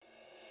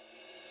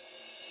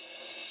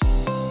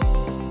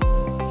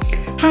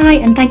Hi,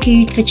 and thank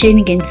you for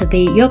tuning into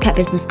the Your Pet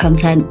Business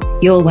Content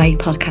Your Way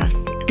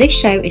podcast. This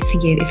show is for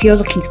you if you're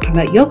looking to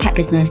promote your pet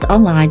business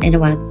online in a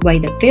way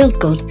that feels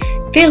good,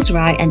 feels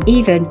right, and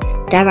even,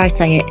 dare I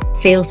say it,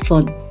 feels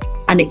fun.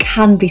 And it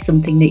can be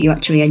something that you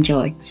actually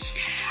enjoy.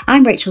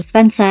 I'm Rachel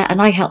Spencer,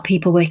 and I help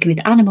people working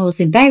with animals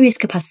in various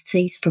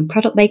capacities, from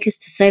product makers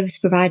to service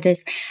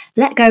providers,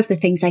 let go of the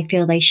things they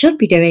feel they should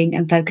be doing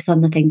and focus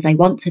on the things they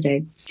want to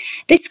do.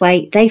 This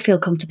way, they feel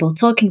comfortable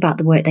talking about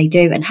the work they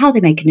do and how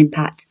they make an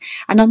impact.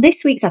 And on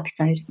this week's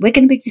episode, we're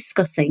going to be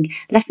discussing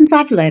lessons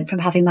I've learned from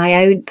having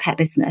my own pet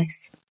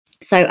business.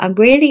 So I'm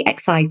really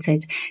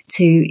excited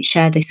to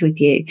share this with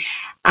you.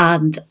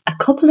 And a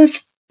couple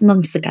of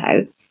months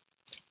ago,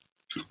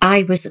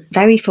 I was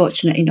very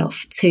fortunate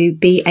enough to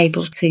be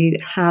able to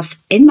have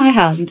in my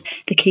hand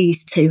the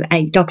keys to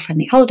a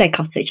dog-friendly holiday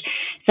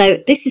cottage.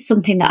 So this is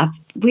something that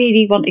I've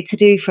really wanted to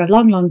do for a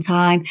long, long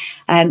time.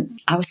 I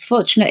was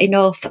fortunate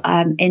enough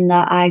in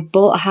that I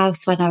bought a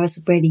house when I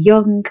was really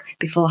young,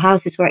 before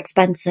houses were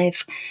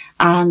expensive,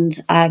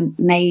 and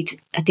made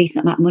a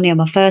decent amount of money on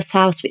my first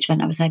house, which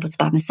meant I was able to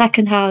buy my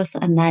second house.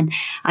 And then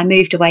I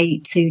moved away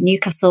to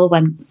Newcastle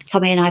when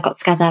Tommy and I got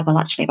together, well,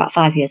 actually about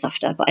 5 years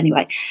after, but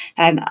anyway.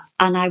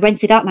 And I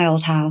rented out my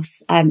old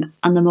house, and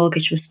the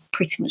mortgage was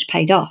pretty much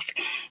paid off.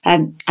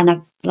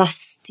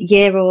 Last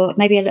year, or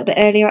maybe a little bit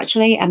earlier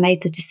actually, I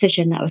made the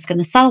decision that I was going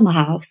to sell my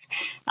house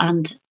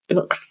and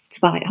look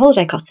to buy a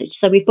holiday cottage.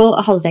 So we bought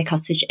a holiday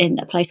cottage in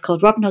a place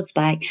called Robin Hood's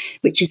Bay,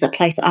 which is a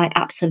place that I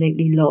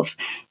absolutely love.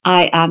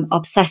 I am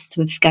obsessed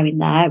with going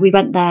there. We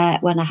went there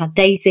when I had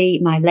Daisy,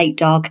 my late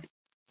dog.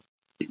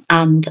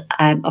 And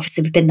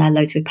obviously we've been there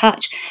loads with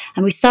Patch,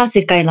 and we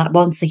started going like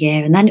once a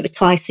year, and then it was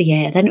twice a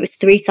year, then it was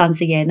 3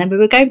 times a year, and then we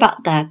were going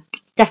back there,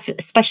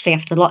 especially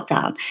after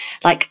lockdown,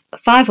 like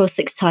 5 or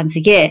 6 times a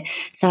year.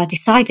 So I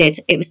decided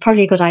it was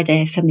probably a good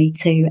idea for me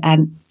to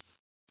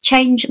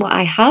change what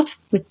I had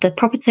with the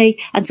property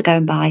and to go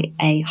and buy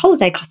a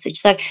holiday cottage.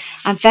 So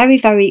I'm very,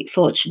 very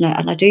fortunate,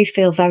 and I do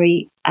feel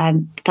very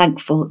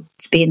thankful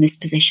to be in this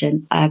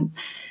position. And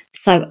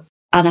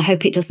I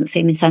hope it doesn't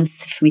seem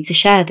insensitive for me to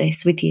share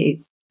this with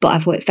you, but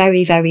I've worked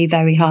very, very,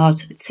 very hard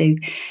to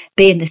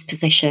be in this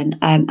position,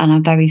 and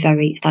I'm very,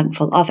 very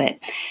thankful of it.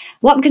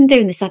 What I'm going to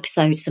do in this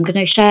episode is I'm going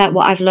to share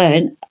what I've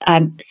learned.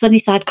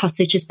 Sunnyside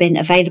Cottage has been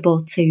available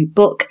to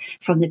book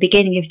from the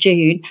beginning of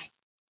June,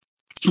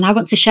 and I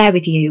want to share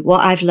with you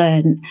what I've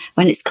learned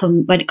when it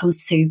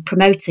comes to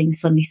promoting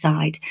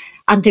Sunnyside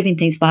and doing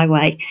things my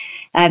way.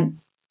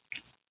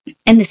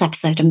 In this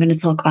episode, I'm going to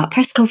talk about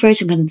press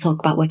coverage. I'm going to talk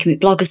about working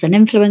with bloggers and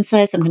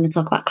influencers. I'm going to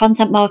talk about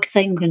content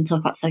marketing. I'm going to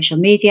talk about social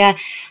media,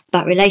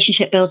 about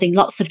relationship building,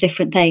 lots of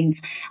different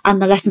things, and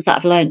the lessons that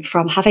I've learned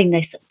from having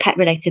this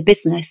pet-related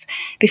business.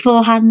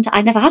 Beforehand,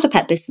 I never had a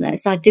pet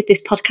business. I did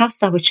this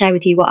podcast. I would share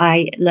with you what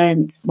I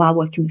learned while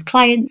working with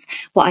clients,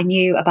 what I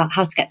knew about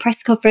how to get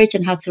press coverage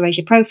and how to raise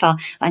your profile.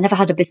 I never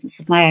had a business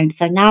of my own.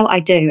 So now I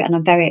do, and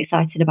I'm very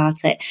excited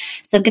about it.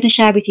 So I'm going to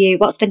share with you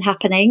what's been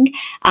happening,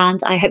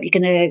 and I hope you're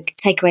going to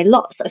take away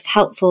lots of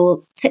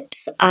helpful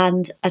tips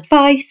and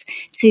advice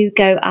to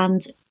go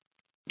and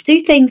do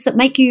things that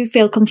make you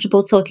feel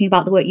comfortable talking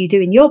about the work you do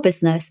in your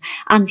business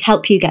and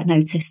help you get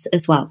noticed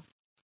as well.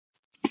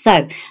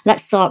 So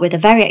let's start with a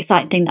very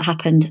exciting thing that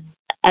happened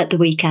at the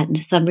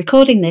weekend. So I'm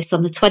recording this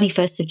on the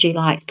 21st of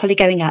July. It's probably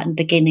going out in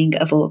the beginning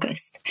of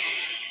August.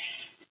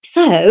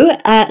 So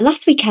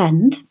last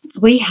weekend,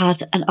 we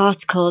had an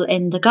article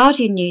in the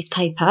Guardian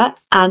newspaper,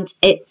 and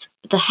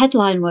the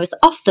headline was,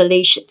 "Off the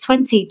Leash,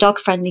 20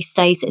 dog-friendly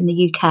stays in the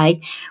UK.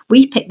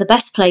 We pick the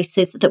best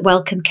places that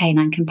welcome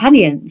canine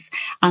companions."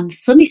 And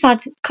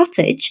Sunnyside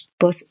Cottage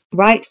was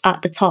right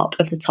at the top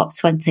of the top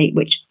 20,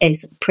 which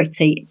is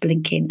pretty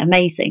blinking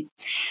amazing.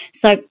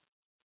 So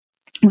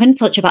I'm going to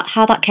touch about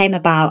how that came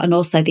about and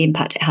also the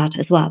impact it had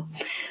as well.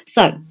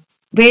 So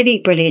really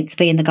brilliant to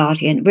be in the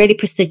Guardian, really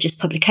prestigious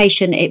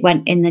publication. It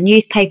went in the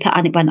newspaper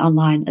and it went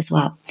online as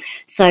well.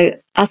 So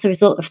as a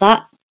result of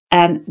that,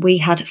 we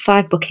had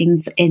 5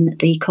 bookings in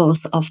the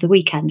course of the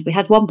weekend. We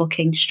had 1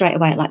 booking straight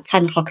away at like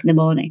 10 o'clock in the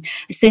morning.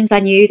 As soon as I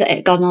knew that it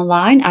had gone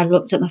online, I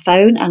looked at my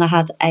phone and I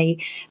had a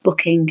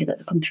booking that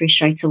had come through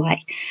straight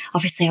away.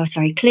 Obviously, I was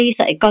very pleased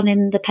that it had gone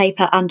in the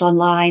paper and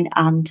online,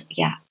 and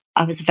yeah,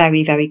 I was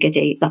very, very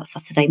giddy that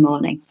Saturday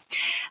morning.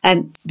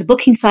 The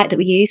booking site that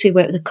we use, we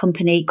work with a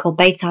company called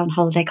Baytown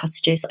Holiday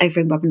Cottages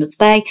over in Robin Hood's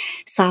Bay.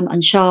 Sam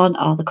and Sean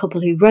are the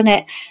couple who run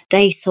it.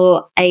 They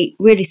saw a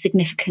really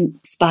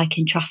significant spike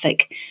in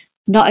traffic,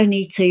 not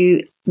only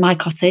to my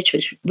cottage,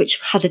 which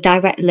had a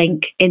direct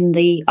link in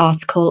the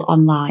article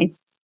online,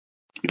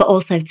 but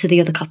also to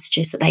the other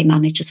cottages that they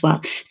manage as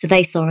well. So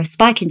they saw a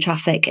spike in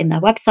traffic in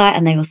their website,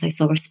 and they also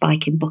saw a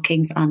spike in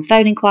bookings and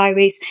phone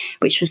inquiries,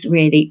 which was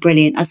really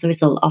brilliant as a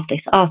result of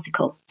this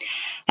article.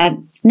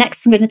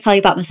 Next, I'm going to tell you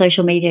about my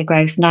social media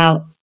growth.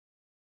 Now,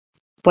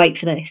 wait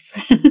for this.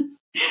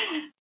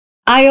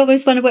 I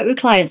always, when I work with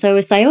clients, I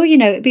always say, oh,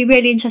 it'd be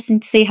really interesting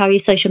to see how your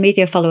social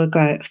media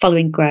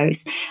following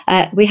grows.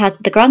 We had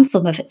the grand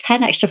sum of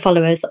 10 extra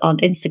followers on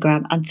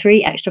Instagram and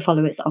 3 extra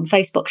followers on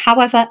Facebook.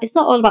 However, it's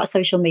not all about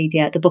social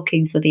media. The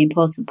bookings were the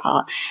important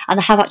part. And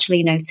I have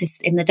actually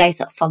noticed in the days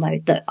that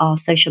followed that our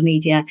social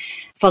media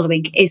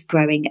following is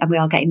growing, and we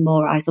are getting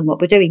more eyes on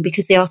what we're doing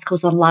because the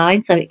article's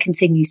online, so it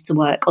continues to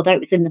work. Although it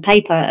was in the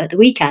paper at the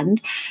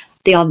weekend,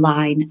 the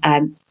online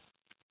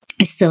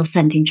is still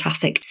sending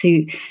traffic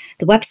to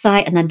the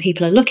website, and then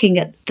people are looking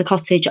at the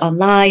cottage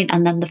online,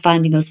 and then they're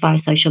finding us via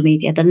social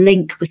media. The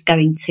link was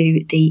going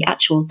to the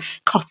actual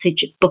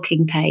cottage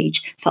booking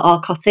page for our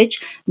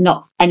cottage,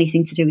 not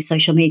anything to do with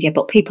social media,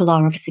 but people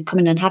are obviously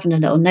coming and having a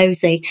little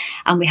nosy,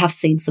 and we have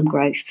seen some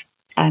growth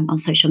on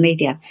social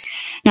media.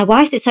 Now,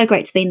 why is it so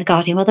great to be in The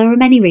Guardian? Well, there are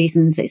many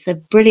reasons. It's a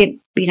brilliant,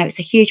 it's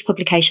a huge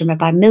publication read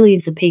by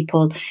millions of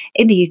people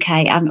in the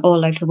UK and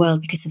all over the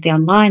world because of the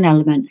online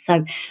element.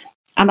 So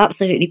I'm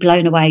absolutely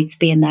blown away to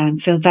be in there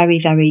and feel very,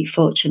 very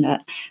fortunate.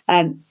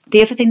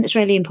 The other thing that's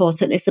really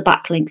important is the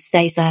backlink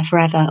stays there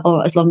forever,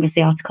 or as long as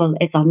the article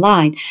is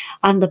online.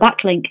 And the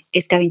backlink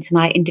is going to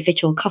my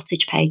individual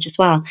cottage page as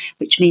well,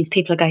 which means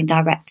people are going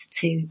direct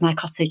to my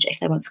cottage if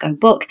they want to go and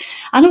book.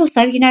 And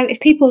also, if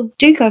people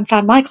do go and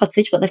find my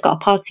cottage, but they've got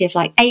a party of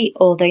like 8,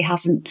 or they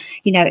haven't,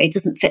 it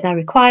doesn't fit their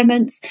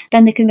requirements,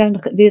 then they can go and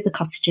look at the other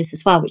cottages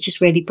as well, which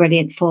is really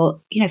brilliant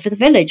for the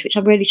village, which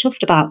I'm really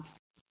chuffed about.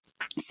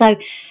 So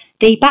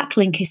the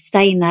backlink is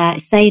staying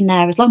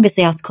there as long as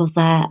the article's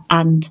there,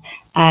 and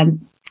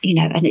and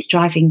it's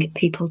driving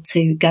people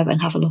to go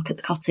and have a look at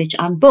the cottage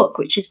and book,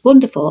 which is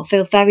wonderful. I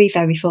feel very,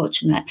 very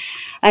fortunate.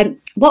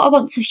 What I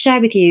want to share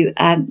with you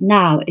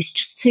now is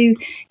just to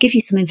give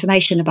you some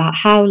information about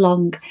how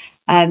long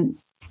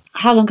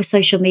a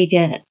social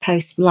media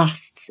post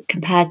lasts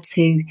compared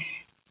to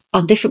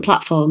on different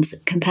platforms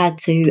compared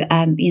to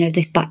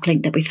this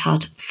backlink that we've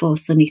had for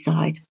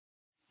Sunnyside.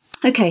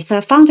 Okay, so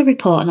I found a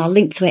report and I'll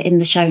link to it in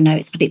the show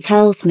notes, but it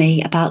tells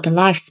me about the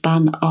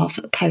lifespan of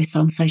posts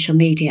on social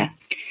media.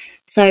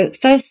 So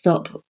first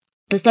up,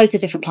 there's loads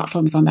of different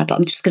platforms on there, but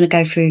I'm just going to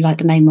go through like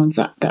the main ones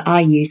that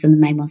I use and the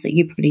main ones that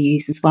you probably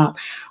use as well.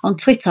 On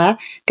Twitter,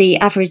 the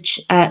average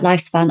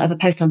lifespan of a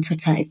post on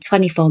Twitter is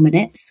 24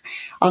 minutes.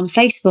 On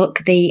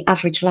Facebook, the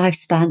average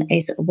lifespan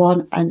is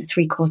 1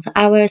 3/4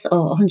 hours,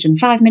 or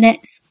 105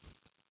 minutes.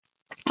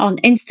 On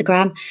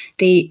Instagram,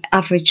 the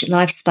average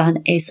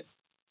lifespan is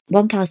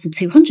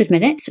 1,200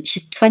 minutes, which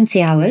is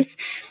 20 hours.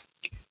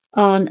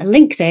 On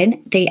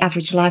LinkedIn, the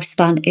average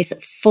lifespan is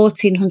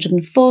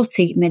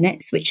 1,440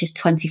 minutes, which is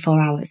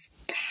 24 hours.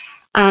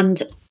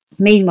 And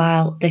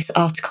meanwhile, this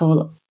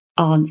article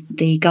on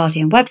the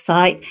Guardian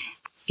website,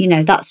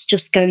 that's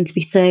just going to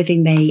be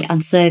serving me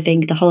and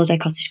serving the Holiday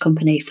Cottage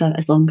Company for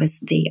as long as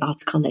the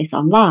article is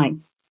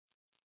online.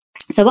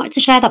 So I wanted to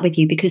share that with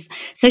you because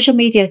social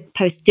media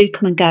posts do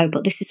come and go,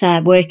 but this is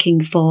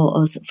working for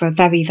us for a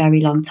very,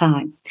 very long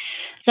time.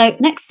 So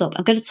next up,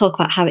 I'm going to talk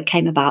about how it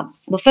came about.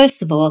 Well,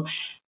 first of all,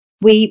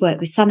 we work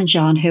with Sam and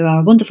Jean, who are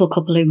a wonderful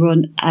couple who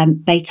run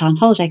Baytown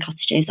Holiday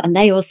Cottages, and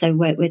they also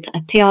work with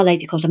a PR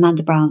lady called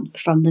Amanda Brown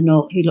from the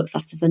North, who looks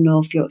after the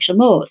North Yorkshire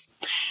Moors.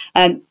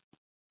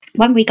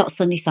 When we got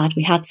Sunnyside,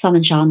 we had Sam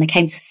and Jean. They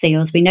came to see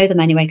us. We know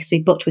them anyway because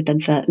we booked with them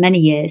for many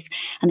years.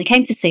 And they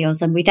came to see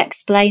us, and we'd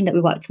explained that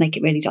we wanted to make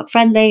it really dog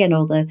friendly and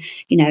all the,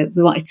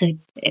 we wanted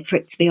for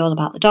it to be all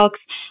about the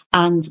dogs.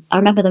 And I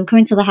remember them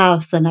coming to the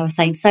house and I was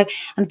saying, so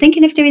I'm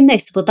thinking of doing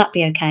this, would that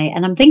be okay?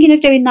 And I'm thinking of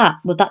doing that,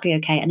 would that be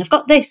okay? And I've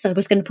got this, I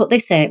was going to put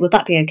this here, would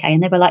that be okay?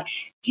 And they were like,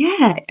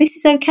 yeah, this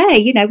is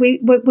okay.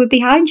 We're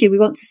behind you. We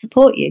want to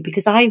support you,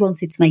 because I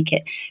wanted to make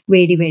it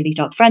really, really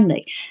dog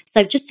friendly.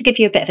 So just to give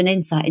you a bit of an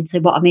insight into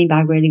what I mean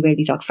by really,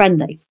 really dog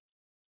friendly.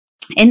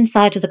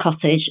 Inside of the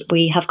cottage,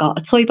 we have got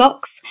a toy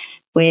box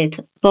with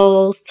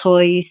balls,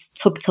 toys,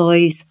 tug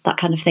toys, that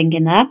kind of thing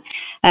in there.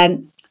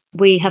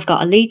 We have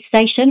got a lead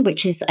station,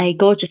 which is a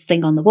gorgeous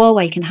thing on the wall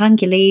where you can hang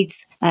your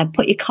leads,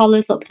 put your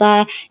collars up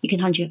there. You can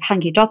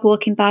hang your dog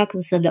walking bag.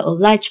 There's a little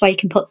ledge where you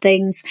can put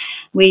things.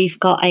 We've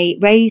got a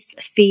raised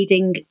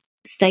feeding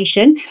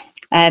station,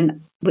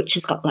 which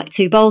has got like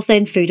 2 bowls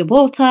in, food and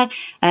water,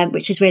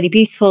 which is really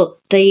beautiful.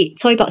 The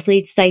toy box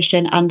lead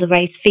station and the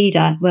raised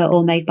feeder were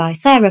all made by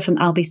Sarah from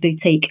Albie's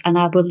Boutique, and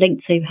I will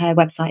link to her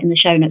website in the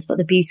show notes, but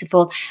they're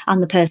beautiful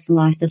and they're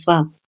personalised as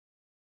well.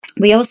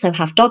 We also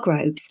have dog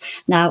robes.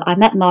 Now, I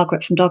met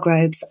Margaret from Dog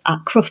Robes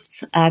at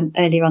Crufts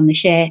earlier on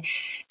this year.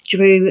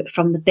 Drew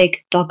from the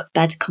Big Dog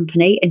Bed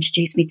Company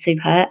introduced me to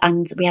her,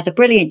 and we had a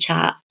brilliant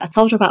chat. I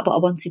told her about what I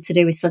wanted to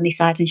do with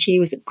Sunnyside, and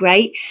she was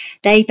great.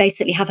 They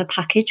basically have a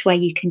package where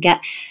you can get,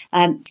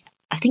 I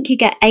think you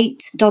get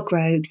 8 dog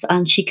robes,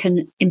 and she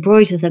can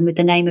embroider them with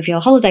the name of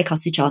your holiday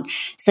cottage on.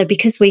 So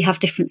because we have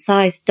different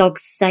sized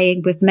dogs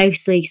staying with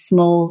mostly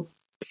small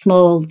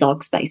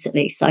dogs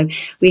basically, so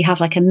we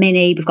have like a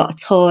mini, we've got a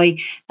toy,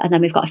 and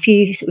then we've got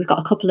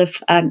a couple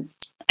of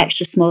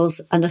extra smalls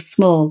and a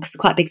small, because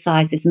they're quite big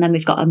sizes, and then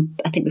we've got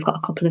I think we've got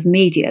a couple of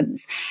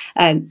mediums,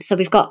 so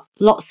we've got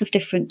lots of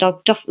different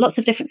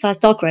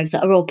sized dog robes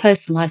that are all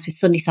personalised with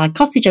Sunnyside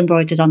Cottage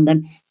embroidered on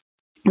them.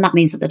 And that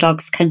means that the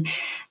dogs can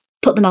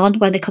put them on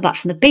when they come back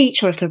from the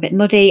beach or if they're a bit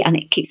muddy, and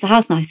it keeps the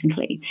house nice and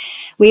clean.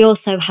 We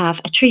also have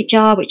a treat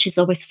jar, which is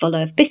always full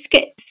of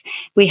biscuits.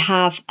 We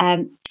have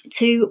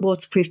 2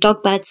 waterproof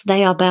dog beds.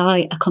 They are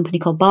by a company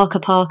called Barker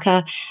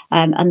Parker,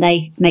 and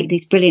they make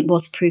these brilliant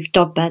waterproof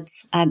dog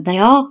beds. They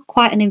are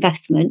quite an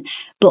investment,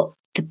 but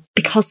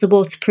because they're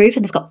waterproof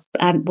and they've got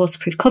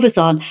waterproof covers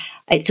on,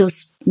 it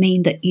does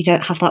mean that you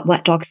don't have that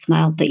wet dog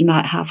smell that you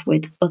might have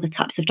with other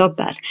types of dog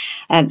bed.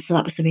 So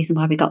that was the reason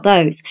why we got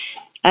those.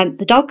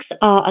 The dogs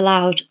are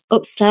allowed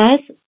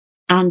upstairs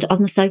and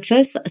on the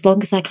sofas as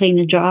long as they're clean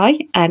and dry.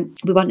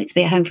 We want it to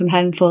be a home from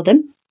home for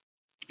them.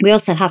 We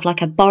also have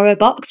like a borrow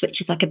box, which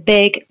is like a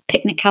big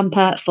picnic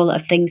camper full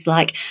of things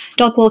like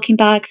dog walking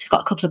bags. We've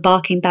got a couple of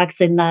barking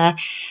bags in there.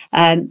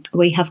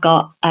 We have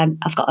got,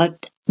 I've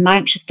got my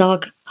anxious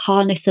dog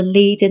harness and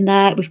lead in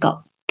there. We've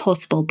got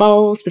portable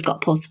bowls. We've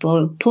got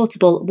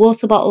portable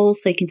water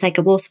bottles, so you can take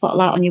a water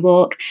bottle out on your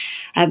walk.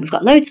 We've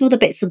got loads of other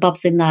bits and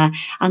bobs in there.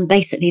 And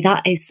basically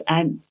that is,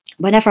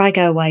 whenever I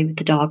go away with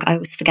the dog, I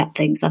always forget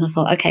things. And I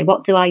thought, okay,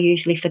 what do I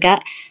usually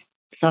forget?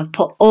 So I've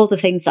put all the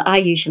things that I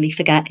usually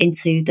forget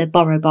into the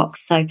borrow box.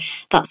 So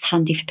that's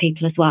handy for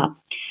people as well.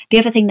 The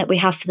other thing that we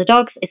have for the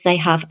dogs is they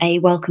have a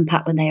welcome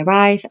pack when they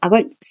arrive. I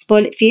won't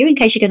spoil it for you in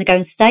case you're going to go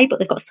and stay, but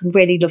they've got some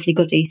really lovely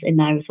goodies in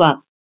there as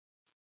well.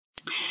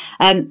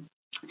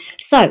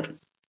 So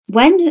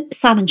when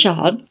Sam and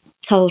Sean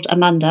told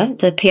Amanda,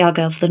 the PR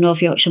girl for the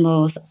North Yorkshire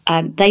Moors,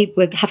 they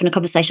were having a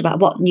conversation about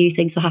what new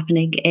things were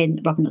happening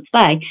in Robin Hood's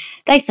Bay.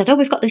 They said,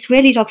 we've got this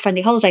really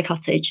dog-friendly holiday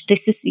cottage.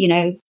 This is,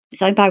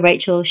 it's owned by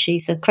Rachel.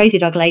 She's a crazy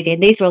dog lady,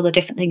 and these are all the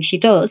different things she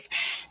does.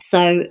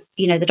 So,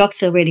 the dogs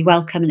feel really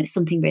welcome, and it's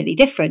something really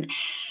different.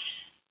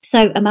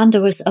 So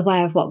Amanda was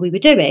aware of what we were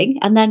doing.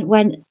 And then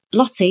when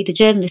Lottie, the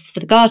journalist for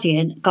The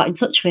Guardian, got in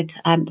touch with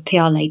the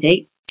PR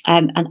lady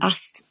and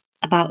asked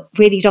about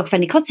really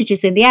dog-friendly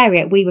cottages in the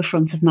area, we were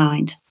front of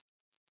mind.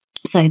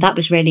 So that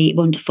was really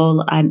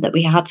wonderful that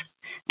we had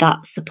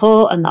that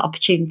support and that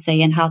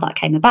opportunity and how that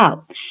came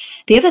about.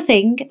 The other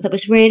thing that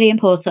was really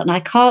important, and I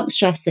can't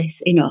stress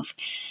this enough,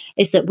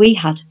 is that we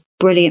had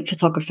brilliant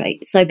photography.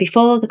 So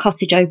before the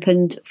cottage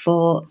opened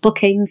for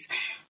bookings,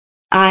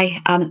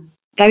 I am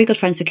very good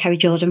friends with Kerry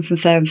Jordan from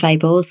Fur and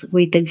Fables.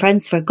 We've been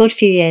friends for a good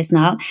few years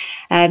now.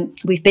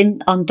 We've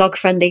been on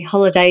dog-friendly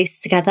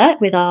holidays together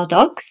with our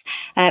dogs.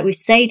 We've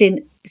stayed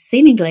in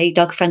seemingly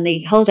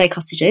dog-friendly holiday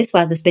cottages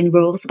where there's been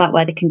rules about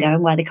where they can go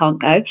and where they can't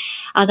go.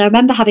 And I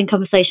remember having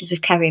conversations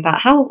with Kerry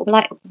about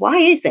why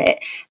is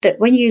it that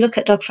when you look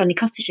at dog-friendly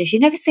cottages, you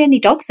never see any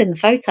dogs in the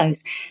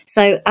photos?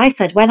 So I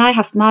said, when I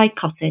have my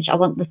cottage, I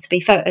want there to be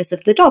photos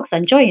of the dogs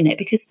enjoying it,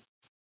 because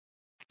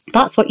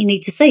that's what you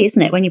need to see,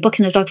 isn't it? When you're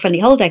booking a dog-friendly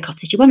holiday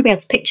cottage, you want to be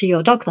able to picture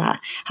your dog there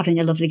having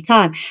a lovely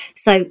time.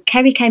 So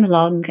Kerry came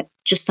along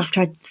just after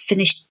I'd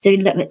finished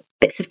doing little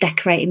bits of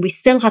decorating. We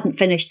still hadn't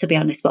finished, to be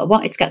honest, but I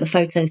wanted to get the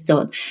photos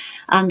done.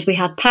 And we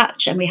had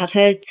Patch and we had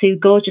her 2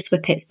 gorgeous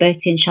whippets,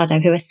 Bertie and Shadow,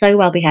 who are so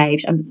well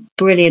behaved and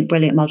brilliant,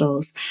 brilliant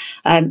models.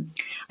 And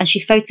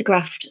she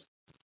photographed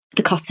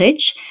the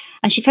cottage,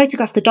 and she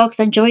photographed the dogs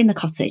enjoying the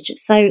cottage.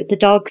 So the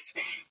dogs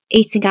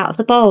eating out of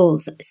the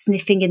bowls,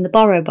 sniffing in the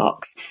borrow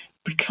box,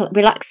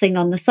 relaxing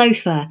on the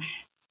sofa,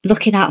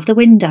 looking out of the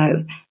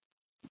window,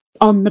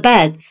 on the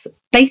beds,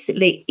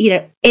 basically,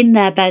 in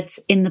their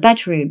beds in the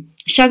bedroom,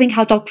 showing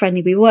how dog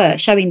friendly we were,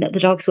 showing that the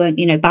dogs weren't,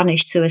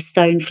 banished to a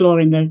stone floor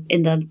in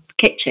the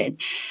kitchen,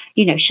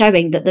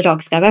 showing that the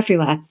dogs go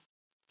everywhere.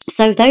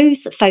 So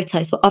those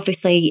photos were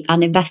obviously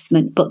an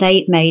investment, but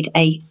they made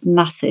a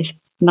massive,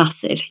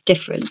 massive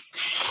difference.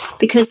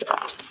 Because,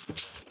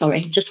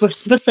 sorry, just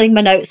rustling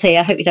my notes here,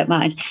 I hope you don't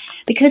mind.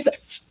 Because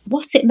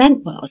what it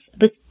meant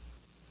was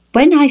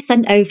when I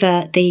sent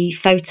over the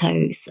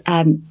photos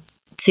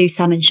to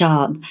Sam and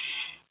Sean,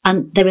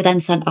 and they were then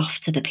sent off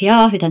to the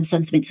PR, who then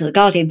sends them into the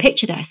Guardian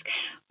picture desk,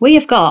 we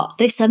have got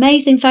this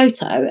amazing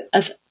photo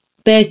of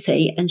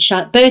Bertie, and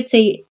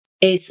Bertie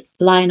is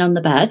lying on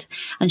the bed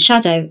and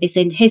Shadow is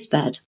in his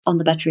bed on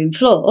the bedroom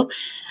floor.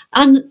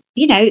 And,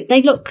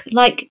 they look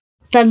like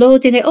they're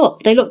loading it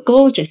up. They look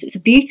gorgeous. It's a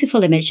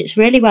beautiful image. It's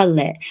really well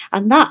lit.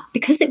 And that,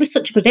 because it was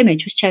such a good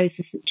image, was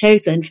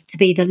chosen to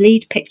be the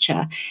lead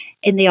picture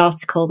in the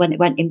article when it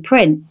went in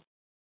print.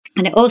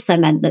 And it also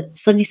meant that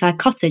Sunnyside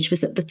Cottage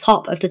was at the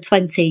top of the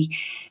 20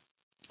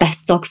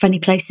 best dog-friendly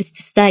places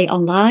to stay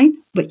online,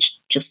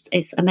 which just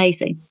is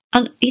amazing.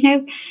 And,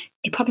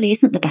 it probably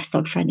isn't the best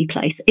dog-friendly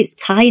place. It's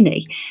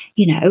tiny,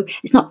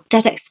 it's not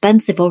dead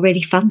expensive or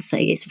really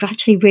fancy. It's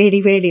actually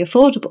really, really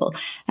affordable.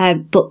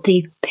 But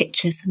the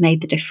pictures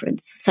made the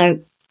difference. So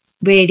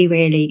really,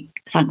 really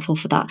thankful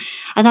for that.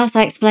 And as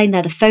I explained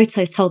there, the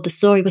photos told the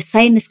story. We're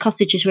saying this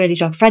cottage is really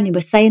dog friendly.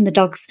 We're saying the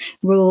dogs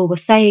rule. We're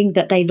saying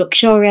that they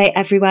luxuriate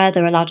everywhere.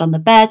 They're allowed on the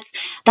beds.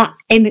 That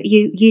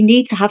you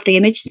need to have the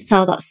image to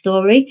tell that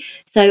story.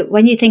 So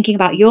when you're thinking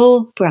about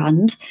your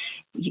brand,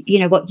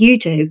 what you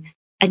do,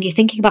 and you're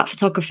thinking about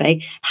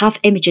photography, have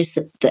images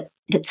that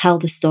tell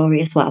the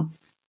story as well.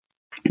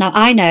 Now,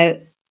 I know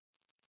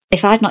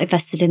if I'd not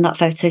invested in that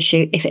photo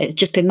shoot, if it had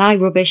just been my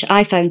rubbish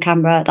iPhone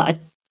camera that I'd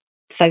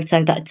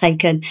photo that had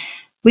taken,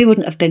 we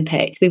wouldn't have been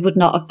picked. We would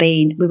not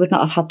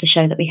have had the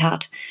show that we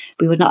had.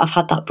 We would not have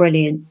had that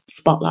brilliant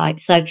spotlight.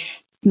 So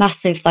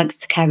massive thanks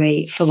to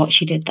Kerry for what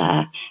she did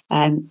there.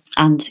 And,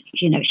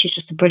 she's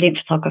just a brilliant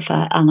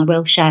photographer, and I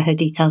will share her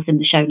details in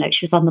the show notes.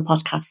 She was on the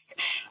podcast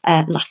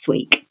last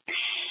week.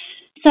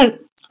 So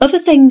other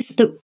things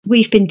that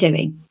we've been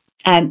doing,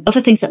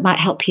 other things that might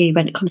help you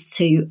when it comes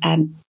to,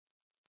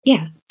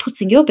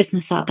 putting your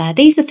business out there.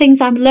 These are things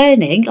I'm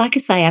learning. Like I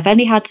say, I've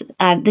only had,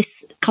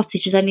 this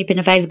cottage has only been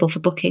available for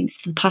bookings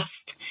for the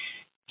past,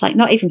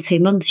 not even 2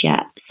 months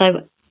yet.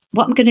 So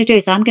what I'm going to do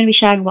is I'm going to be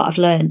sharing what I've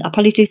learned. I'll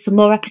probably do some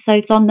more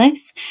episodes on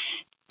this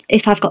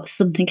if I've got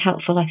something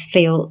helpful I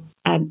feel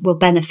will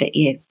benefit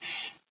you.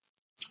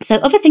 So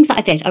other things that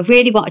I did, I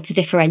really wanted to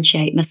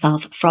differentiate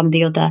myself from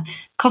the other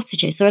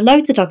cottages. There are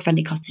loads of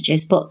dog-friendly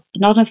cottages, but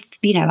none of,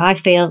 I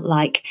feel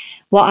like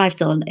what I've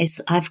done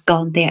is I've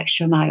gone the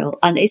extra mile,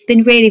 and it's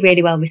been really,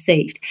 really well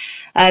received.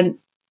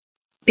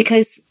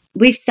 Because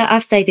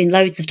I've stayed in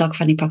loads of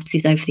dog-friendly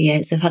properties over the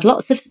years. I've had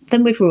lots of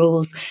them with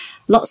rules,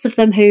 lots of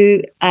them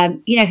who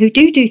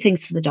do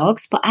things for the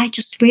dogs, but I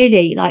just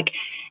really,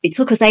 it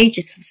took us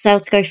ages for the sale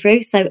to go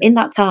through. So in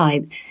that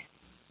time,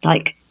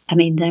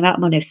 the amount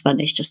of money I've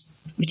spent is just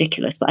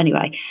ridiculous. But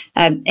anyway,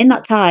 in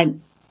that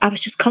time, I was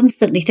just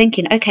constantly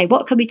thinking, okay,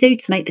 what can we do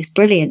to make this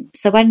brilliant?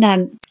 So when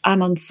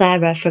I'm on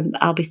Sarah from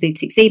Albie's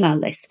Boutique's email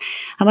list,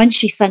 and when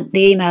she sent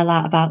the email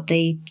out about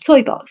the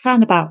toy box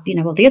and about,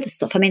 all the other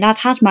stuff, I'd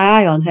had my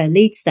eye on her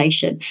lead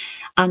station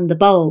and the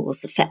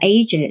bowls for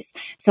ages.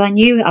 So I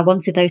knew I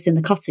wanted those in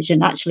the cottage.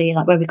 And actually,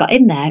 when we got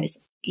in there,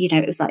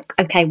 it was like,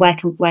 okay, where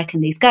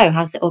can these go?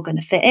 How's it all going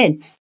to fit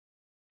in?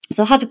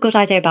 So I had a good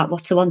idea about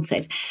what I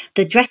wanted.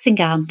 The dressing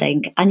gown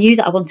thing, I knew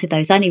that I wanted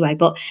those anyway,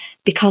 but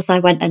because I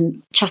went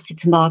and chatted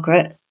to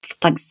Margaret,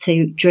 thanks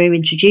to Drew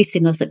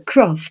introducing us at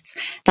Crufts,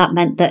 that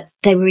meant that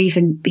they were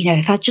even,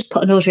 if I'd just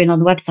put an order in on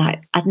the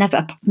website,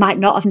 might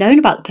not have known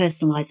about the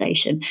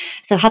personalisation.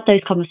 So I had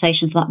those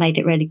conversations, and that made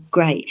it really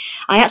great.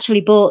 I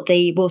actually bought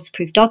the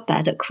waterproof dog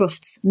bed at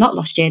Crufts, not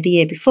last year, the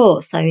year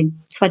before, so in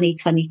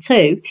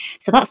 2022.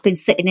 So that's been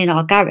sitting in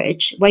our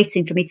garage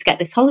waiting for me to get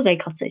this holiday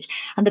cottage.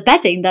 And the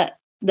bedding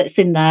that's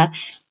in there,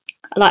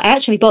 I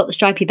actually bought the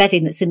stripy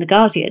bedding that's in the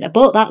Guardian. I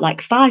bought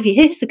that 5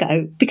 years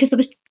ago because I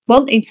was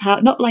wanting to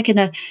have, not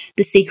in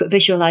the secret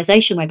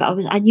visualization way, but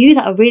I knew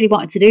that I really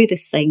wanted to do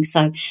this thing.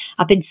 So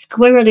I've been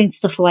squirreling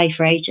stuff away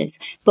for ages.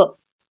 But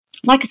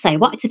like I say, I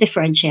wanted to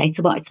differentiate.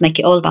 I wanted to make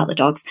it all about the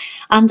dogs.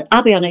 And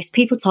I'll be honest,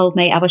 people told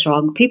me I was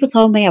wrong. People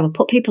told me I would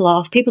put people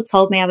off. People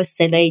told me I was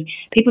silly.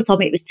 People told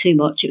me it was too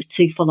much. It was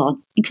too full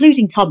on,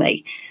 including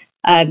Tommy.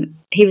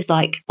 He was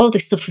like, all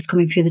this stuff was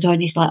coming through the door,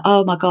 and he's like,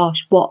 oh my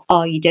gosh, what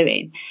are you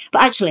doing?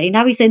 But actually,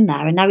 now he's in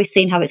there, and now he's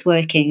seen how it's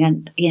working,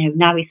 and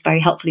now he's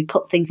very helpfully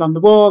put things on the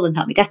wall and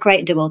helped me decorate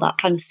and do all that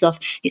kind of stuff.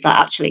 He's like,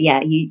 actually,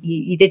 yeah,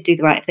 you did do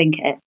the right thing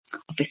here.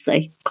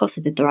 Obviously, of course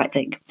I did the right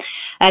thing.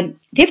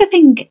 The other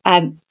thing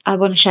I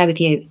want to share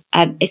with you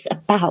is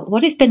about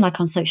what it's been like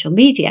on social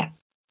media.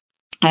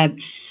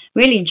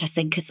 Really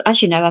interesting, because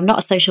as you know, I'm not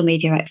a social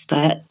media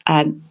expert.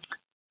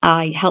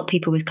 I help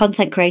people with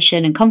content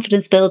creation and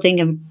confidence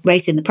building and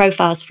raising the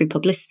profiles through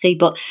publicity,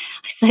 but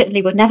I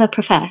certainly would never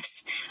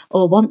profess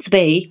or want to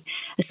be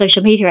a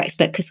social media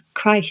expert, because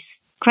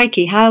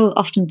crikey, how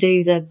often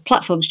do the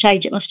platforms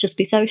change? It must just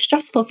be so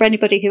stressful for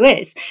anybody who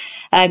is.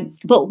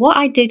 But what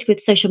I did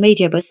with social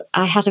media was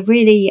I had a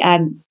really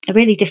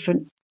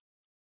different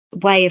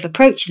way of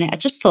approaching it. I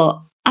just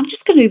thought, I'm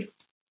just going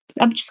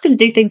to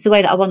do things the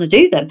way that I want to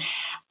do them.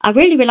 I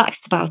really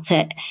relaxed about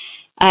it.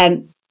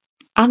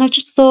 And I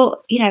just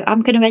thought,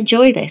 I'm going to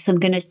enjoy this. I'm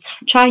going to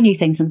try new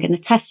things. I'm going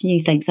to test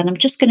new things. And I'm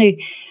just going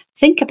to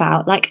think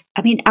about,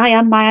 I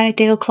am my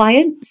ideal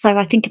client. So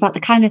I think about the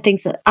kind of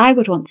things that I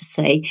would want to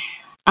see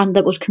and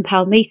that would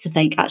compel me to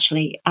think,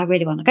 actually, I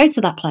really want to go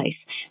to that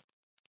place.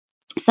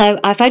 So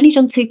I've only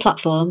done 2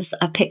 platforms.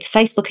 I've picked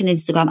Facebook and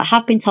Instagram. I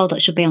have been told that I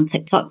should be on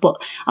TikTok,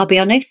 but I'll be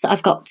honest,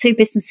 I've got 2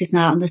 businesses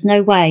now, and there's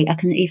no way I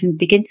can even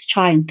begin to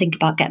try and think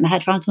about getting my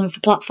head around another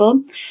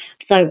platform.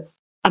 So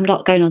I'm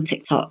not going on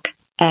TikTok.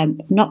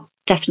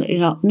 Definitely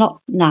not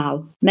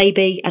now.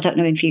 Maybe, I don't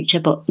know, in future,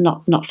 but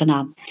not for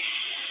now.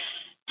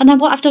 And then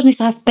what I've done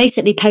is I've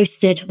basically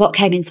posted what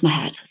came into my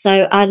head.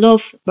 So I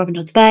love Robin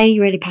Hood's Bay,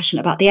 really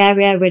passionate about the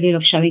area, really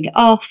love showing it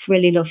off,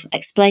 really love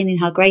explaining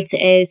how great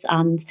it is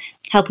and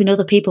helping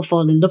other people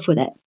fall in love with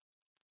it.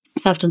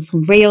 So I've done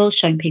some reels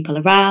showing people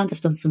around. I've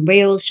done some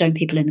reels showing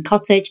people in the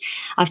cottage.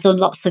 I've done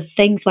lots of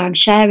things where I'm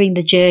sharing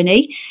the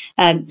journey.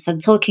 So I'm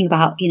talking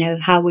about,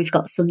 how we've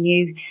got some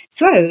new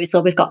throws,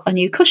 or we've got a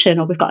new cushion,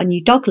 or we've got a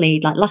new dog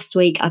lead. Like last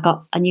week, I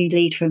got a new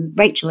lead from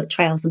Rachel at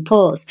Trails and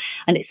Paws,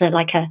 and it's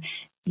a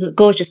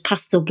gorgeous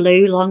pastel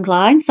blue long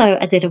line. So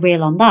I did a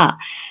reel on that.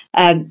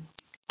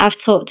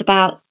 I've talked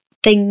about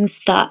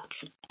things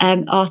that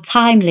are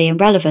timely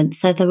and relevant.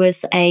 So there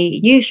was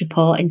a news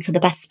report into the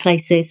best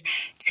places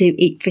to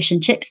eat fish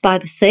and chips by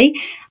the sea.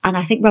 And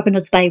I think Robin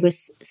Hood's Bay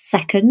was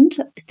second.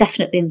 It's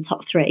definitely in the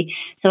top 3.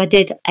 So I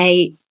did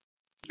I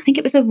think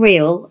it was a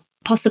reel,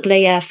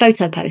 possibly a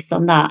photo post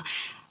on that.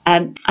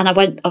 And I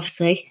went,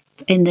 obviously,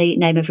 in the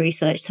name of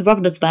research, to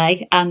Robin Hood's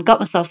Bay and got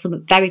myself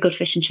some very good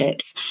fish and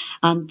chips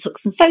and took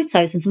some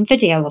photos and some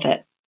video of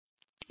it.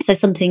 So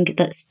something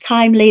that's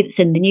timely, that's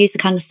in the news, the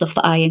kind of stuff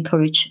that I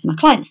encourage my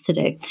clients to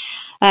do.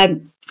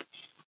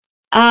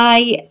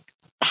 I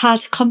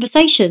had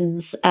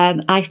conversations.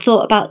 I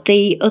thought about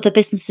the other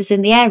businesses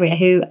in the area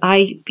who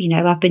I've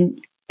been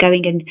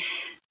going and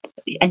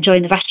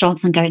enjoying the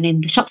restaurants and going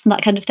in the shops and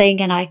that kind of thing,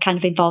 and I kind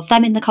of involved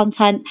them in the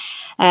content.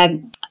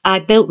 I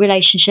built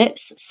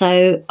relationships,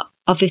 so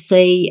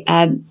obviously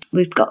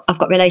I've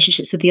got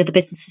relationships with the other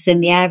businesses in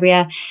the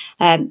area,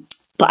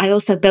 but I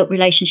also built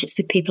relationships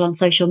with people on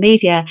social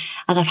media,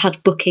 and I've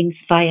had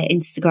bookings via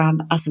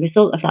Instagram as a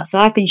result of that. So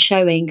I've been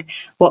showing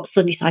what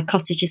Sunnyside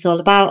Cottage is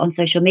all about on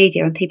social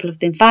media, and people have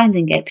been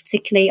finding it,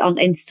 particularly on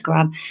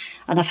Instagram.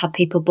 And I've had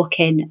people book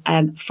in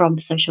from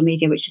social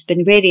media, which has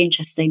been really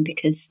interesting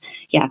because,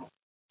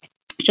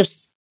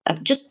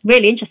 just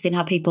really interesting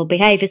how people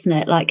behave, isn't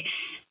it? Like,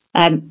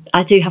 I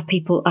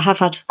have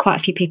had quite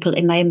a few people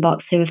in my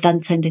inbox who have then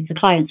turned into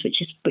clients,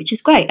 which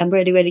is great. I'm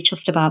really, really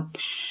chuffed about.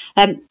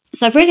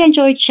 So I've really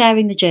enjoyed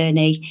sharing the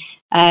journey,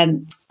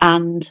 and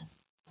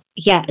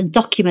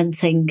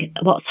documenting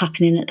what's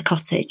happening at the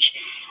cottage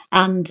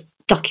and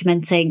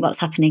documenting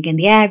what's happening in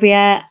the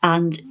area,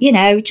 and,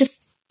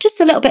 just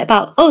a little bit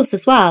about us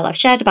as well. I've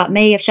shared about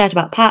me, I've shared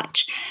about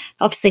Patch.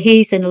 Obviously,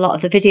 he's in a lot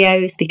of the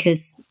videos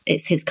because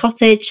it's his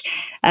cottage,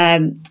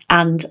 and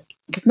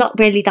there's not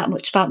really that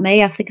much about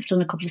me. I think I've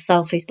done a couple of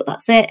selfies, but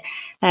that's it.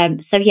 I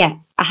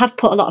have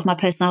put a lot of my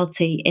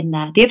personality in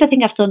there. The other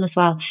thing I've done as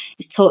well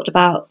is talked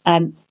about,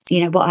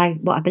 what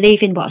I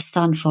believe in, what I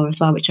stand for as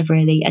well, which I've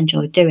really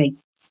enjoyed doing.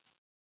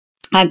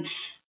 The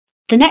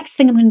next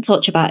thing I'm going to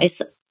talk to you about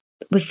is,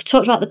 we've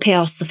talked about the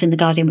PR stuff in The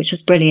Guardian, which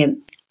was brilliant.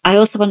 I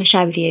also want to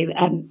share with you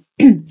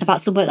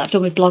about some work that I've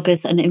done with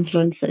bloggers and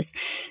influencers.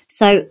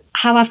 So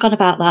how I've gone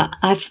about that,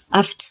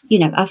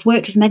 I've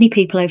worked with many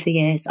people over the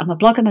years. I'm a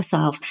blogger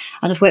myself,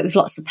 and I've worked with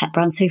lots of pet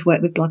brands who've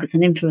worked with bloggers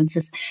and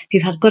influencers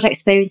who've had good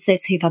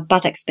experiences, who've had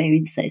bad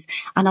experiences.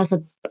 And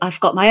I've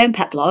got my own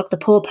pet blog,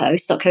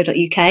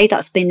 thepawpost.co.uk.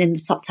 That's been in the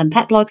top 10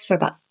 pet blogs for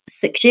about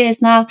 6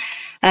 years now.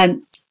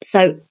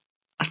 So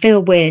I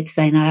feel weird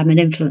saying I am an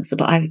influencer,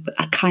 but I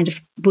kind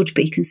of would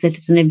be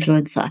considered an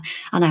influencer,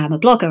 and I am a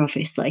blogger,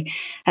 obviously.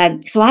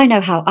 So I know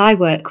how I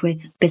work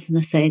with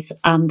businesses,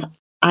 and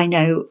I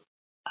know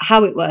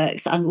how it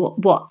works, and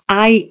what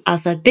I,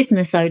 as a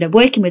business owner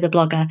working with a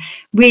blogger,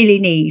 really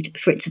need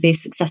for it to be a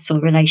successful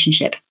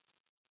relationship.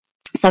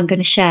 So I'm going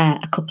to share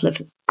a couple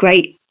of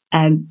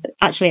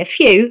a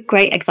few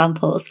great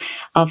examples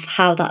of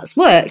how that's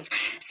worked.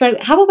 So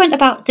how I went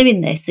about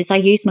doing this is I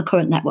used my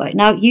current network.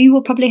 Now, you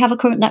will probably have a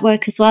current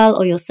network as well,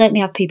 or you'll certainly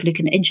have people who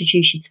can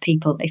introduce you to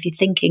people if you're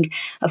thinking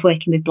of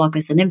working with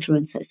bloggers and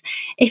influencers.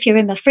 If you're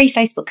in my free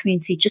Facebook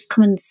community, just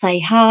come and say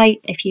hi.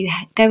 If you're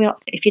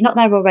not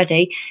there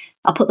already,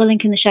 I'll put the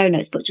link in the show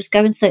notes, but just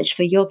go and search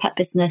for Your Pet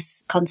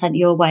Business Content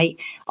Your Way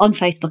on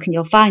Facebook and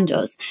you'll find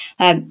us.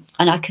 And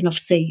I can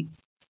obviously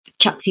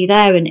chat to you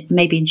there and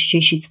maybe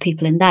introduce you to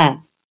people in there.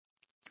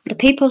 The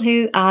people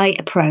who I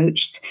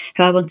approached,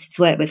 who I wanted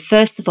to work with,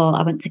 first of all,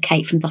 I went to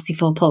Kate from Dotty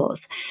Four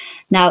Paws.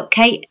 Now,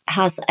 Kate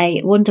has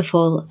a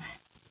wonderful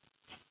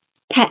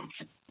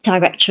pet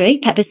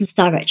business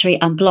directory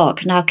and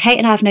blog. Now, Kate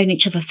and I have known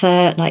each other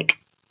for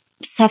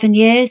 7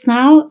 years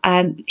now.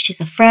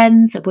 She's a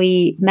friend.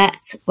 We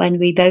met when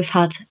we both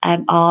had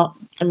our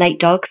late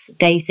dogs,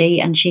 Daisy,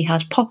 and she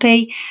had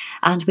Poppy,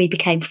 and we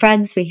became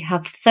friends. We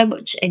have so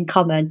much in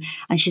common,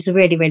 and she's a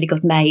really, really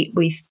good mate.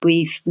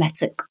 We've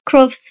met at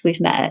Crufts, we've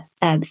met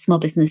at Small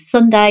Business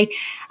Sunday,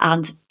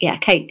 and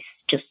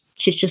she's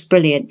just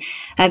brilliant.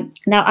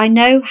 Now, I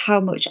know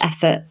how much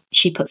effort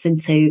she puts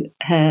into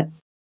her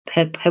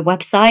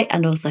website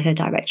and also her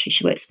directory.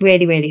 She works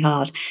really, really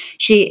hard.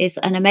 She is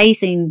an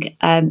amazing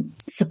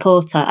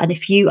supporter, and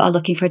if you are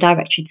looking for a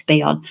directory to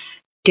be on,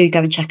 do go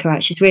and check her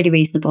out. She's really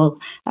reasonable,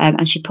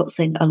 and she puts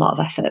in a lot of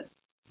effort.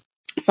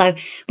 So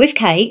with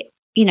Kate,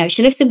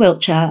 she lives in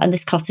Wiltshire and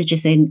this cottage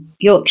is in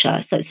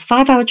Yorkshire, so it's a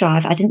 5-hour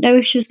drive. I didn't know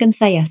if she was going to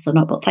say yes or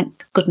not, but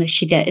thank goodness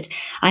she did.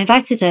 I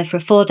invited her for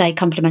a 4-day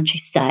complimentary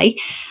stay,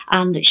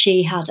 and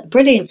she had a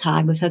brilliant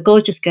time with her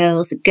gorgeous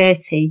girls,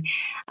 Gertie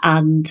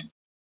and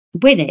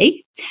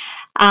Winnie,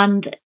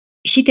 and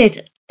she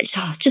did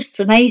just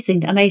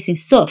amazing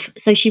stuff.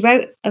 So she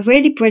wrote a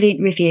really brilliant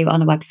review on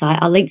a website.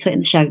 I'll link to it in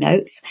the show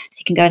notes so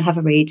you can go and have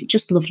a read.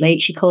 Just lovely.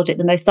 She called it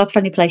the most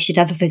dog-friendly place she'd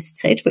ever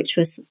visited, which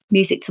was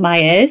music to my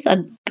ears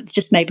and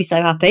just made me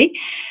so happy.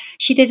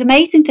 She did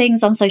amazing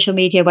things on social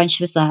media when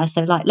she was there.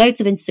 So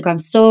loads of Instagram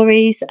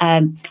stories,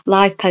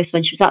 live posts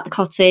when she was at the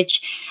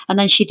cottage. And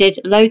then she did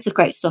loads of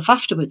great stuff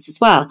afterwards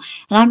as well.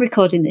 And I'm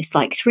recording this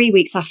 3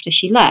 weeks after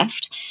she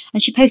left.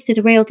 And she posted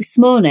a reel this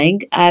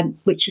morning,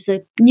 which is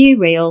a new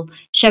reel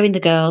showing the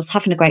girls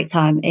having a great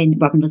time in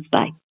Robin Hood's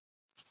Bay.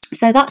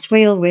 So that's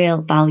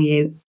real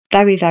value.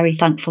 Very, very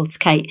thankful to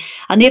Kate.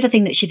 And the other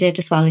thing that she did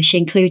as well is she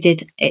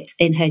included it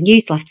in her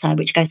newsletter,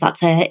 which goes out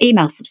to her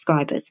email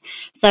subscribers.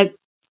 So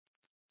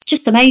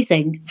just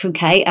amazing from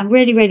Kate. I'm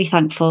really, really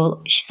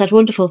thankful. She said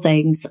wonderful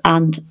things,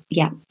 and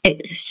yeah,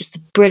 it was just a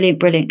brilliant,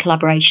 brilliant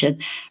collaboration.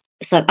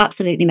 So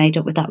absolutely made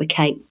up with that with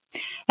Kate.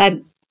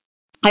 I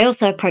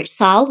also approached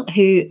Sal,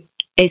 who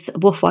is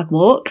Woof Wag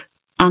Walk,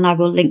 and I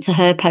will link to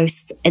her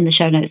post in the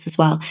show notes as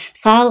well.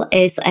 Sal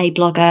is a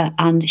blogger,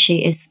 and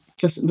she is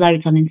just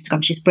loads on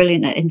Instagram. She's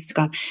brilliant at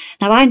Instagram.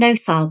 Now, I know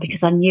Sal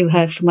because I knew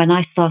her from when I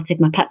started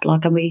my pet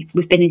blog, and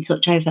we've been in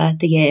touch over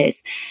the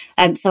years.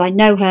 So I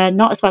know her,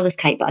 not as well as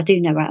Kate, but I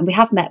do know her. And we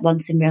have met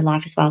once in real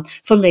life as well,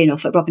 funnily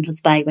enough, at Robin Hood's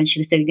Bay when she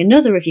was doing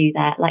another review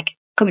there, like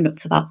coming up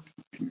to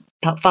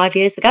about 5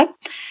 years ago.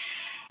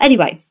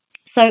 Anyway,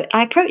 so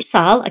I approached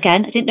Sal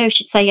again. I didn't know if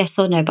she'd say yes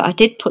or no, but I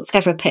did put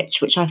together a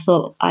pitch, which I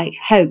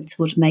hoped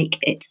would make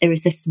it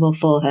irresistible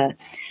for her,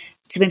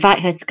 to invite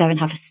her to go and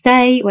have a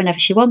stay whenever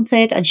she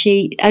wanted. And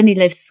she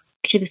lives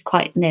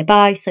quite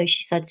nearby. So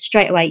she said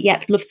straight away,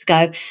 yep, love to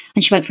go.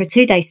 And she went for a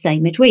 2-day stay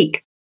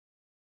midweek.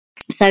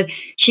 So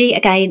she,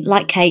 again,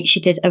 like Kate,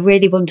 she did a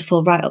really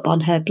wonderful write-up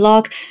on her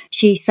blog.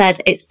 She said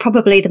it's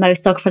probably the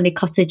most dog-friendly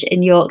cottage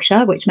in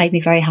Yorkshire, which made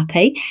me very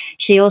happy.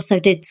 She also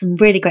did some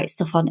really great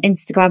stuff on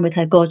Instagram with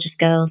her gorgeous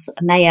girls,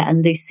 Maya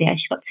and Lucia.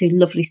 She's got 2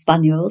 lovely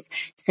spaniels.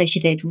 So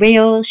she did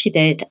reels, she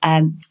did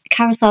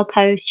carousel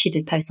posts, she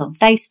did posts on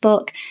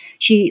Facebook.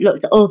 She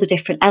looked at all the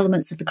different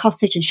elements of the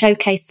cottage and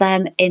showcased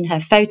them in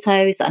her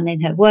photos and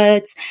in her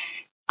words.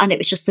 And it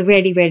was just a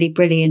really, really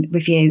brilliant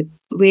review,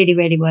 really,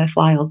 really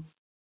worthwhile.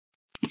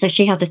 So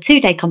she had a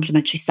 2-day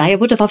complimentary stay. I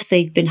would have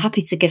obviously been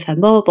happy to give her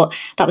more, but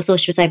that was all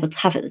she was able to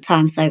have at the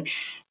time. So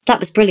that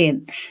was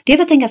brilliant. The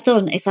other thing I've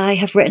done is I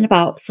have written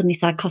about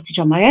Sunnyside Cottage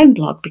on my own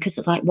blog, because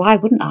it's like, why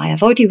wouldn't I?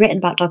 I've already written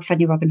about Dog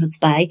Friendly Robin Hood's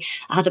Bay.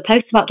 I had a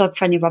post about Dog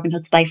Friendly Robin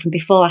Hood's Bay from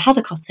before I had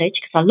a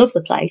cottage, because I love the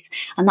place,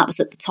 and that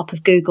was at the top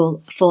of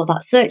Google for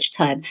that search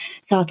term.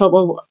 So I thought,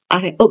 well,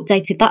 I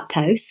updated that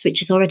post,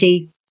 which is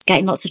already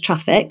getting lots of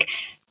traffic,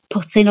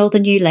 put in all the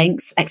new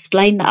links,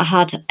 explained that I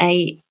had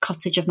a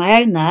cottage of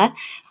my own there,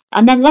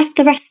 and then left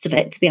the rest of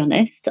it, to be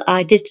honest.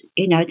 I do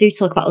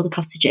talk about other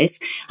cottages.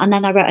 And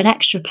then I wrote an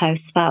extra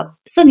post about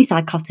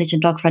Sunnyside Cottage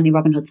and Dog Friendly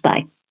Robin Hood's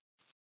Bay.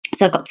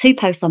 So I've got 2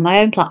 posts on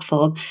my own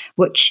platform,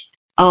 which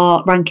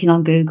are ranking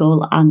on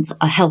Google and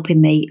are helping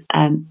me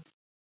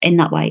in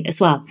that way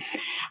as well.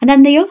 And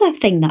then the other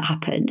thing that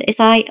happened is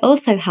I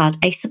also had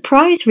a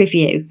surprise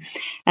review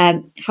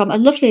from a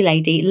lovely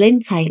lady, Lynn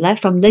Taylor,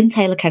 from Lynn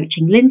Taylor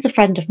Coaching. Lynn's a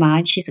friend of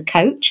mine. She's a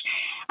coach.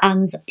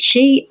 And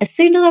she, as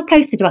soon as I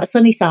posted about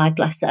Sunnyside,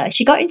 bless her,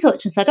 she got in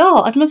touch and said,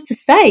 oh, I'd love to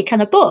stay.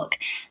 Can I book?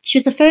 She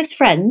was the first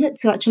friend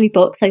to actually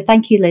book. So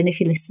thank you, Lynn, if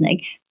you're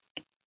listening.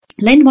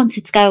 Lynn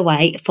wanted to go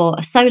away for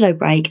a solo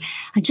break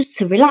and just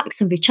to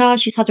relax and recharge.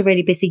 She's had a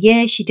really busy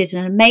year. She did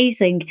an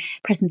amazing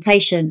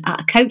presentation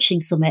at a coaching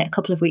summit a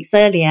couple of weeks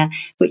earlier,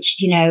 which,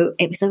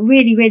 it was a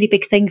really, really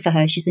big thing for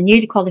her. She's a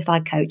newly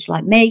qualified coach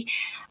like me.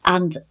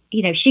 And,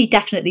 she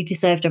definitely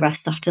deserved a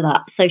rest after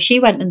that. So she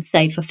went and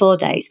stayed for 4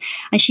 days,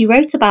 and she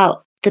wrote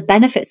about the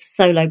benefits of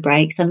solo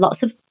breaks and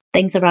lots of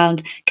things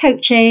around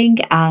coaching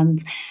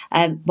and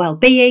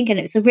well-being, and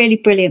it was a really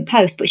brilliant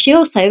post. But she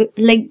also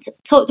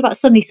talked about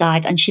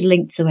Sunnyside, and she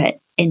linked to it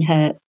in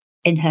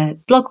her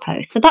blog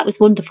post. So that was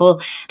wonderful.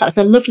 That was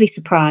a lovely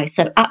surprise.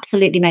 So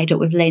absolutely made up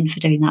with Lynn for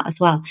doing that as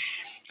well.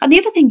 And the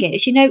other thing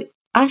is,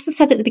 as I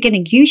said at the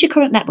beginning, use your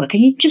current network,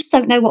 and you just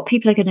don't know what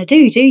people are going to do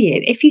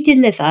you? If you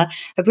deliver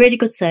a really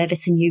good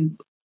service and you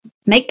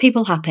make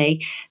people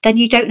happy, then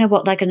you don't know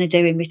what they're going to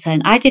do in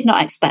return. I did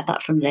not expect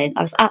that from Lynn.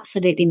 I was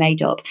absolutely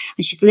made up.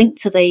 And she's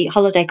linked to the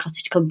Holiday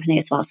Cottage Company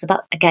as well. So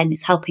that, again,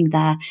 is helping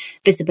their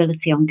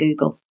visibility on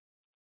Google.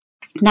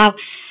 Now,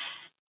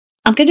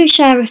 I'm going to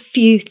share a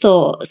few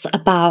thoughts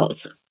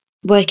about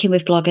working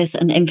with bloggers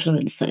and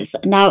influencers.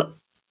 Now,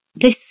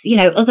 this,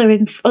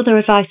 other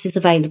advice is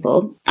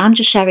available. I'm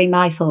just sharing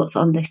my thoughts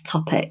on this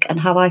topic and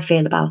how I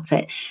feel about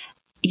it.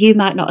 You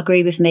might not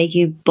agree with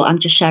me, but I'm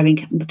just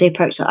sharing the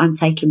approach that I'm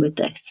taking with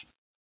this.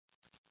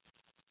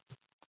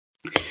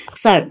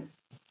 So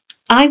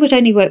I would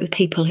only work with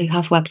people who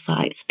have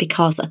websites,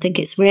 because I think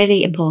it's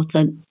really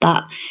important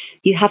that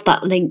you have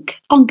that link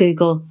on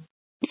Google,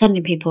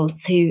 sending people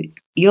to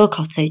your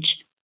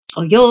cottage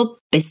or your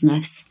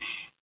business,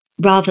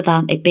 rather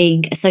than it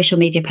being a social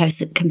media post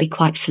that can be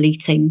quite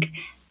fleeting.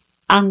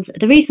 And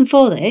the reason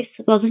for this,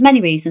 well, there's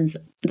many reasons.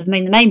 The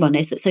main one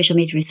is that social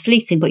media is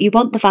fleeting, but you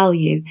want the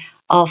value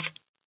of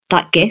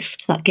that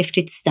gift, that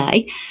gifted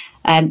stay.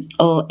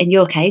 Or in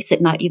your case, you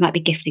might be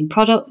gifting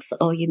products,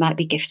 or you might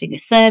be gifting a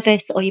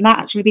service, or you might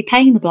actually be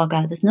paying the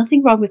blogger. There's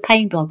nothing wrong with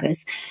paying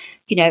bloggers.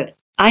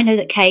 I know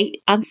that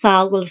Kate and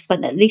Sal will have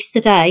spent at least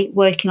a day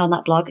working on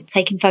that blog,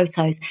 taking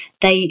photos.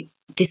 They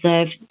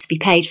deserve to be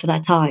paid for their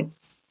time.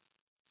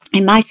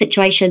 In my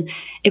situation,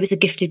 it was a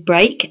gifted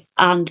break,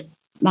 and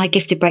my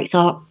gifted breaks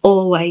are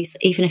always,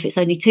 even if it's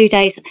only 2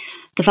 days,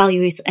 the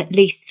value is at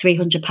least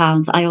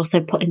 £300. I also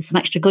put in some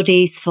extra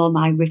goodies for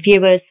my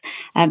reviewers,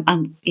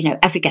 and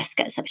every guest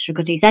gets extra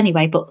goodies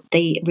anyway, but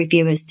the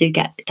reviewers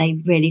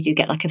really do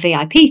get like a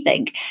VIP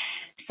thing.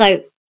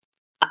 So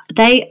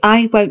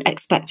I wouldn't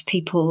expect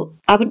people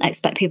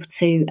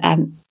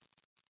to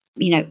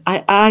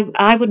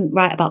I wouldn't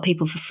write about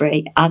people for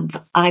free, and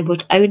I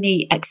would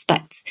only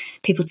expect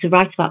people to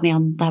write about me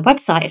on their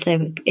website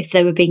if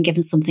they were being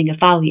given something of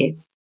value.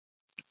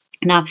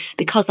 Now,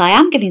 because I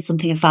am giving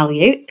something of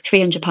value,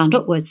 £300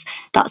 upwards,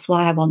 that's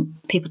why I want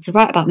people to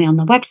write about me on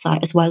their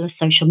website as well as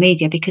social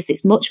media, because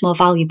it's much more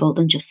valuable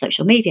than just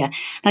social media.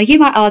 Now, you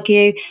might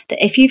argue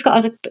that if you've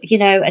got an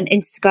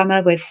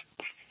Instagrammer with,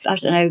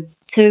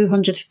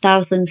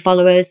 200,000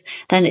 followers,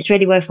 then it's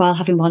really worthwhile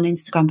having one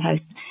Instagram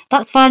post.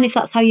 That's fine if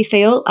that's how you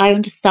feel. I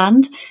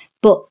understand.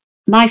 But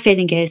my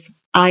feeling is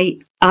I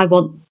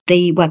want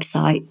the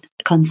website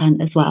content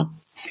as well.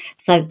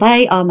 So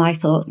they are my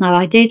thoughts. Now,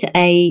 I did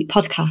a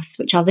podcast,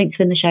 which I'll link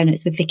to in the show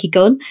notes, with Vicky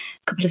Gunn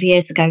a couple of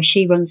years ago.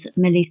 She runs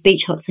Millie's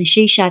Beach Huts, and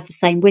she shared the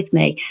same with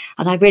me.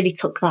 And I really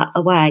took that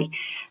away.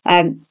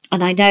 And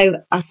I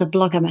know as a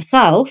blogger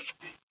myself,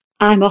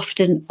 I'm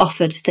often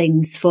offered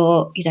things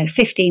for,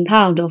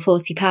 £15 or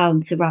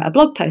 £40 to write a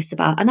blog post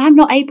about. And I'm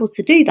not able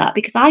to do that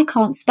because I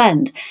can't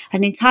spend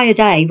an entire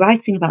day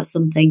writing about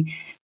something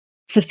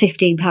for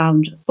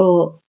 £15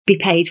 or be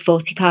paid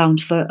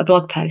 £40 for a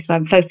blog post where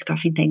I'm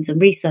photographing things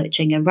and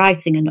researching and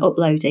writing and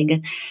uploading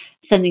and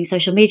sending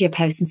social media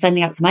posts and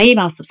sending out to my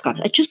email subscribers.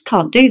 I just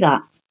can't do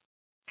that.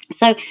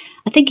 So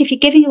I think if you're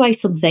giving away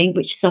something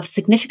which is of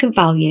significant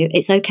value,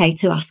 it's okay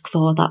to ask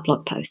for that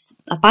blog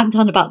post. I've banged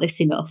on about this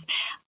enough.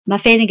 My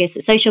feeling is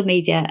that social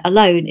media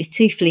alone is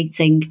too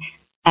fleeting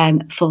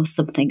for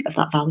something of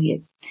that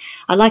value.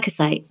 And like I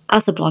say,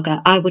 as a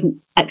blogger, I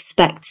wouldn't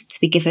expect to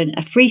be given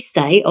a free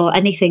stay or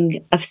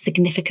anything of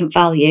significant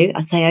value,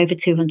 I'd say over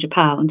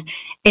 £200,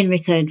 in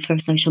return for a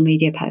social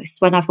media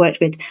post. When I've worked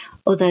with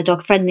other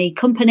dog-friendly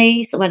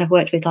companies, when I've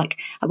worked with, I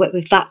worked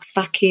with Vax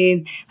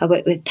Vacuum, I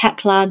worked with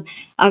Petplan,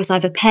 I was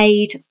either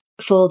paid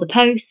for the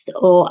post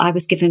or I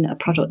was given a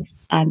product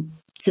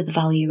to the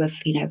value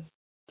of,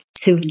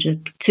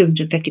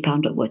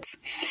 £250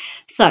 upwards.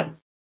 So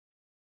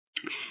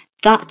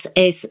that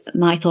is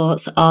my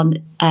thoughts on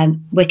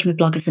working with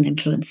bloggers and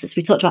influencers.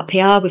 We talked about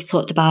PR, we've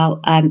talked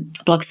about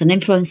bloggers and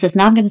influencers.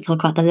 Now I'm going to talk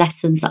about the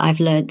lessons that I've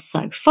learned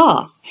so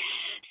far.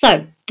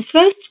 So the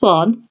first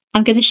one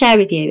I'm going to share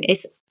with you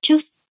is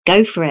just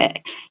go for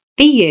it.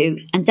 Be you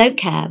and don't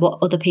care what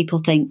other people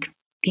think.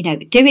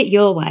 Do it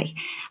your way.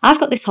 I've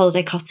got this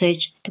holiday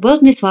cottage. The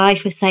Wilderness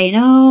Wife was saying,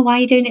 oh, why are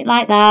you doing it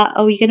like that?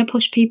 Oh, you're going to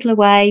push people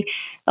away.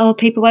 Oh,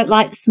 people won't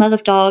like the smell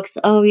of dogs.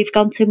 Oh, you've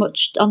gone too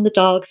much on the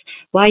dogs.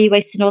 Why are you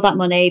wasting all that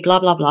money? Blah,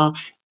 blah, blah.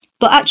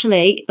 But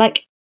actually,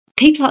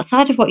 people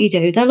outside of what you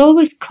do, they'll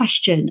always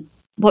question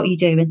what you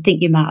do and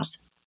think you're mad.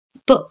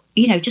 But,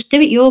 just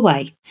do it your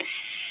way.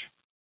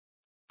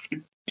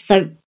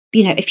 So,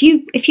 if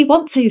you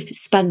want to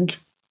spend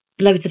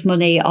loads of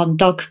money on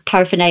dog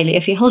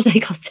paraphernalia for your holiday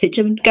cottage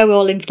and go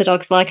all in for the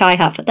dogs like I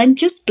have, then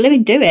just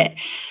blooming do it.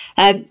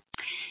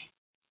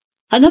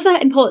 Another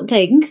important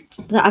thing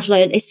that I've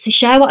learned is to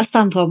share what I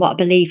stand for and what I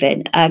believe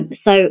in.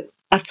 So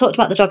I've talked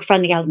about the dog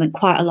friendly element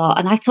quite a lot,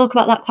 and I talk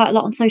about that quite a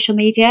lot on social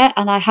media,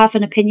 and I have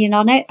an opinion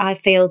on it. I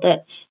feel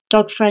that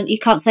you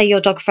can't say you're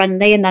dog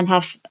friendly and then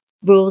have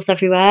rules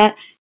everywhere.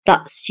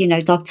 That's,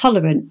 dog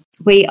tolerant.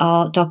 We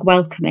are dog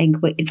welcoming.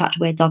 In fact,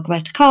 we're dog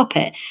red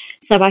carpet.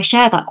 So I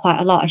share that quite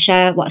a lot. I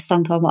share what I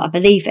stand for and what I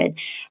believe in.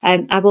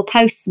 I will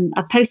post, and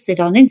I posted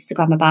on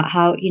Instagram about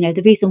how,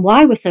 the reason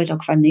why we're so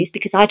dog friendly is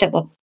because I don't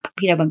want,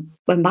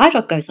 when my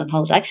dog goes on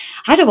holiday,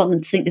 I don't want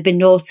them to think they've been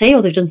naughty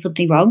or they've done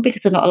something wrong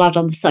because they're not allowed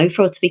on the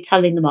sofa, or to be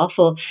telling them off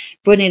or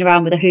running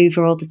around with a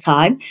hoover all the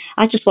time.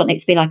 I just want it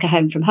to be like a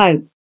home from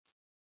home.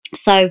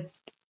 So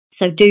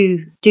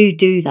do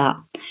that.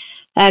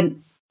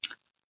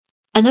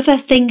 Another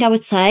thing I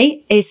would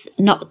say is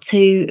not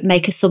to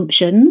make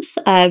assumptions.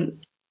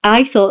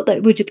 I thought that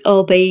it would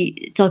all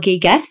be doggy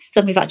guests,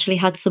 and we've actually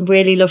had some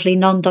really lovely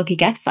non-doggy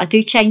guests. I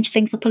do change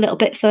things up a little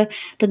bit for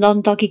the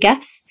non-doggy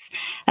guests.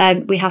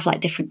 We have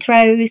different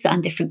throws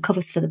and different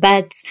covers for the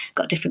beds,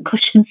 got different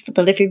cushions for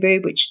the living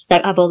room, which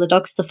don't have all the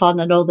dog stuff on,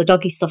 and all the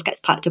doggy stuff gets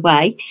packed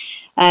away.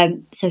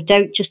 So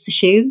don't just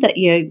assume that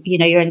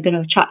you're only going to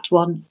attract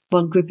one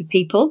group of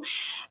people.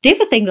 The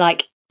other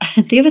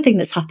thing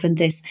that's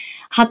happened is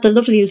I had the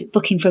lovely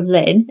booking from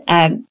Lynn,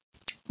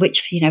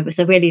 which, was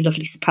a really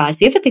lovely surprise.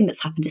 The other thing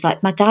that's happened is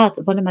my dad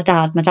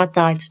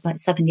died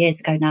 7 years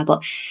ago now,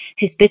 but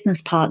his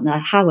business partner,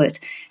 Howard,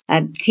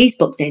 he's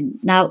booked in.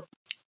 Now,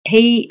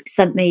 he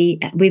sent me,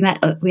 we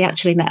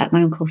actually met at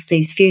my Uncle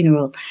Steve's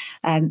funeral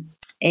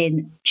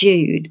in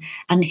June,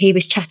 and he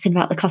was chatting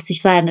about the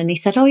cottage then, and he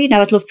said, oh,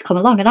 I'd love to come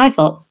along. And I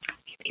thought,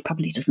 he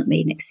probably doesn't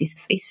mean it,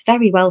 because he's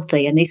very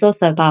wealthy, and he's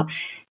also about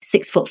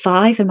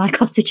 6'5", and my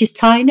cottage is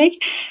tiny.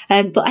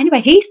 But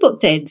anyway, he's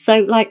booked in.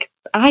 So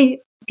I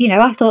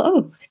thought,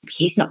 oh,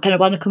 he's not going to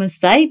want to come and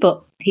stay,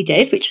 but he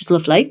did, which was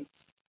lovely.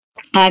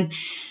 Another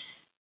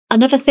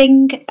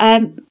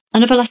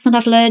lesson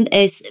I've learned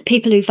is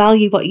people who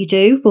value what you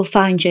do will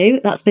find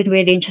you. That's been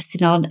really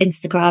interesting on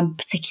Instagram,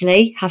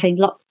 particularly having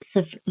lots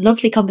of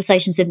lovely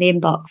conversations in the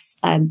inbox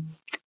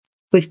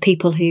with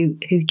people who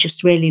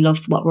just really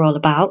love what we're all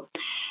about.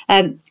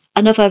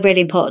 another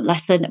really important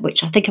lesson,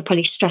 which I think I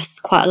probably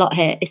stressed quite a lot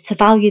here, is to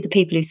value the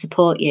people who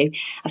support you.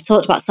 I've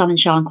talked about Sam and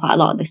Sean quite a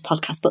lot on this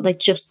podcast, but they're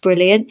just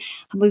brilliant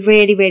and we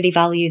really, really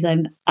value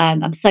them.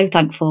 I'm so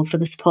thankful for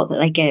the support that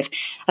they give.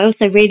 I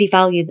also really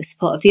value the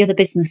support of the other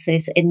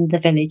businesses in the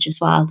village as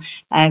well.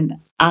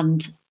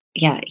 And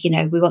yeah, you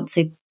know, we want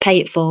to pay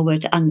it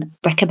forward and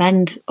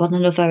recommend one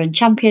another and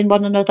champion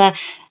one another.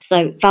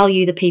 So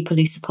value the people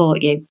who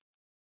support you.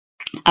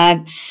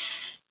 And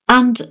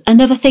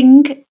another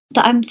thing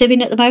that I'm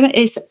doing at the moment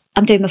is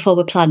I'm doing my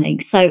forward planning.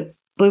 So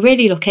we're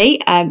really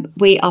lucky.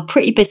 We are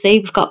pretty busy.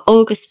 We've got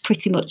August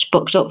pretty much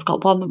booked up. We've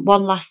got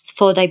one last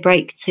 4-day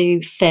break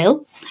to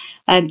fill.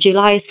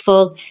 July is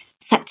full.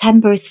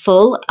 September is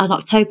full. And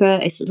October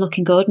is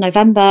looking good.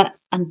 November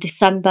and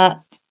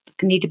December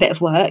need a bit of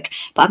work,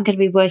 but I'm going to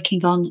be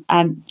working on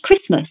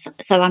Christmas.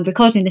 So I'm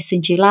recording this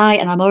in July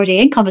and I'm already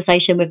in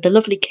conversation with the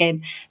lovely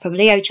Kim from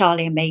Leo,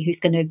 Charlie and me, who's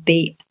going to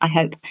be, I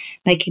hope,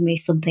 making me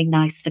something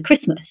nice for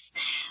Christmas.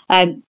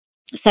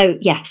 So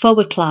yeah,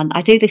 forward plan.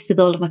 I do this with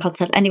all of my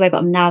content anyway, but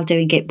I'm now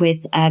doing it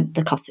with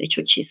the cottage,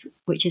 which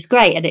is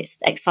great and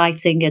it's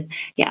exciting and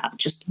yeah,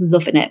 just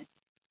loving it.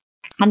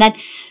 And then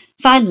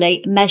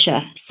finally,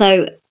 measure.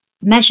 So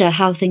measure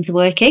how things are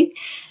working.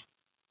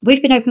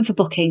 We've been open for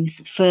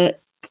bookings for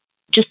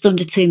just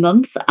under 2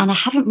 months and I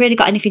haven't really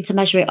got anything to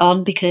measure it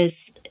on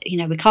because, you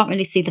know, we can't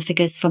really see the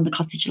figures from the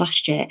cottage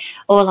last year.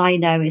 All I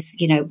know is,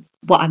 you know,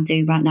 what I'm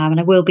doing right now, and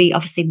I will be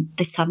obviously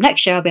this time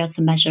next year I'll be able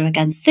to measure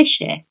against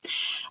this year.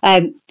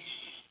 As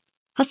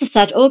I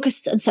said,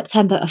 August and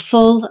September are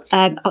full.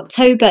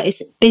 October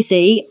is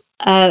busy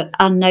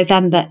and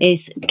November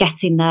is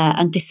getting there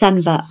and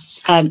December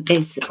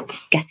is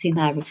getting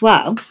there as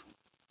well.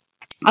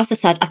 As I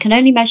said, I can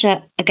only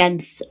measure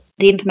against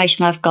the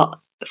information I've got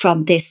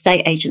from the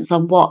estate agents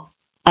on what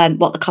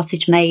the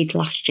cottage made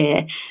last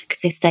year,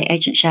 because the estate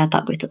agent shared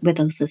that with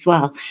us as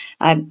well.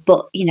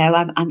 But you know,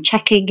 I'm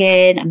checking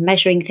in and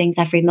measuring things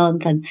every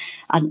month and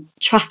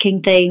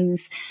tracking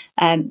things.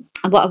 And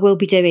what I will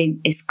be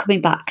doing is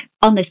coming back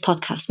on this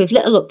podcast with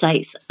little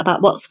updates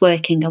about what's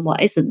working and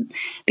what isn't,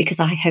 because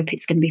I hope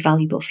it's going to be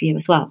valuable for you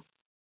as well.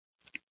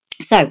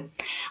 So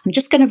I'm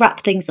just going to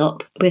wrap things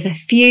up with a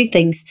few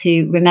things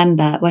to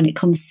remember when it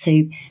comes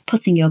to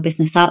putting your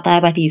business out there,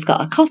 whether you've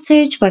got a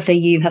cottage, whether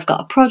you have got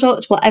a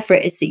product, whatever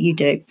it is that you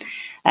do.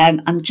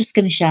 I'm just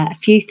going to share a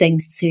few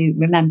things to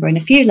remember and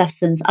a few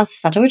lessons. As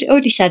I said, I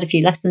already shared a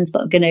few lessons,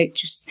 but I'm going to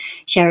just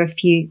share a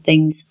few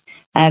things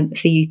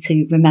for you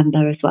to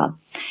remember as well.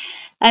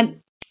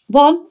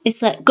 One is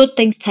that good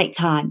things take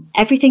time.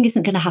 Everything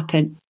isn't going to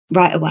happen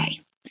right away.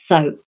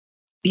 So,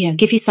 you know,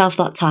 give yourself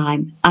that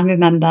time and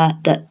remember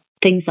that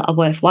things that are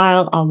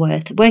worthwhile are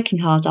worth working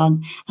hard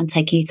on and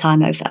taking your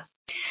time over.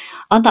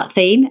 On that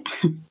theme,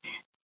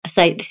 I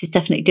say this is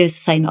definitely do as I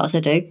say, not as I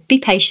do. Be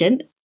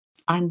patient.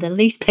 I'm the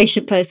least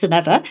patient person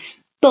ever,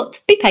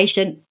 but be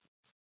patient.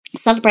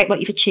 Celebrate what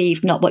you've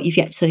achieved, not what you've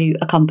yet to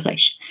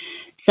accomplish.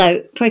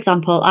 So, for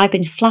example, I've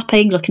been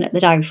flapping, looking at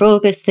the diary for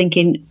August,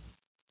 thinking,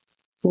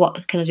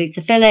 what can I do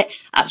to fill it?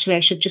 Actually,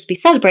 I should just be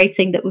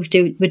celebrating that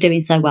we're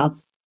doing so well.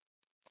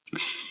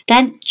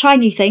 Then try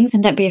new things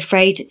and don't be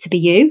afraid to be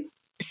you.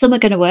 Some are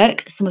going to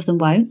work, some of them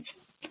won't.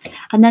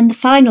 And then the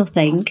final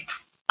thing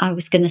I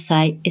was going to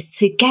say is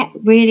to get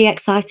really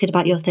excited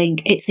about your thing.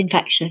 It's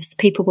infectious.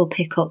 People will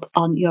pick up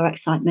on your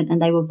excitement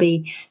and they will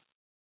be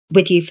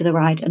with you for the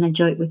ride and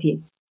enjoy it with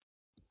you.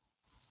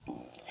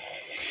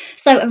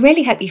 So I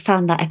really hope you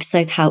found that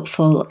episode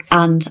helpful.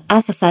 And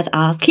as I said,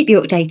 I'll keep you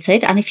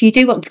updated. And if you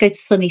do want to go to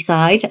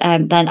Sunnyside,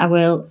 then I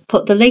will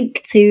put the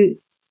link to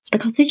the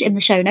cottage in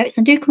the show notes.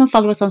 And do come and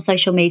follow us on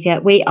social media.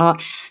 We are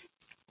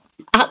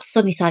at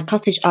Sunnyside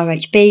Cottage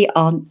RHB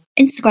on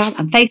Instagram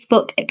and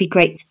Facebook. It'd be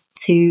great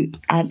to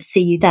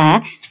see you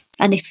there.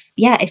 And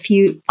if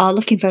you are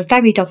looking for a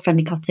very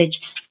dog-friendly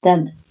cottage,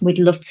 then we'd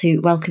love to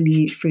welcome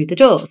you through the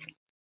doors.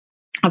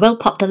 I will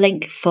pop the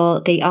link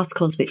for the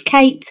articles with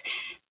Kate,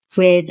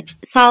 with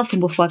Sal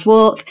from Woofwag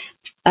Walk,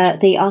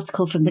 the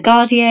article from The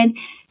Guardian,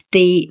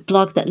 the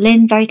blog that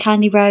Lynn very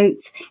kindly wrote,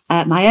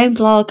 my own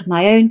blog,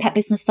 my own pet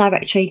business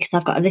directory, because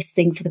I've got a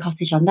listing for the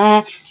cottage on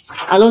there.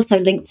 I'll also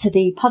link to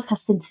the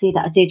podcast interview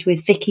that I did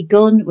with Vicky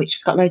Gunn, which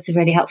has got loads of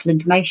really helpful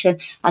information,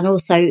 and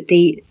also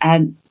the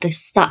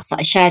stats that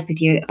I shared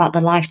with you about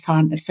the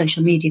lifetime of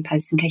social media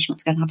posts, in case you want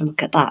to go and have a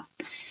look at that.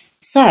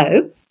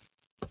 So,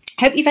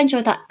 hope you've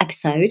enjoyed that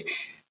episode.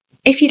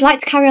 If you'd like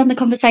to carry on the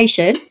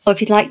conversation, or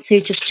if you'd like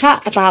to just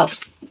chat about,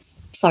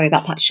 sorry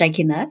about Pat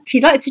shaking there, if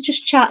you'd like to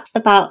just chat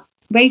about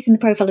raising the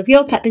profile of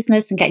your pet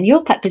business and getting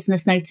your pet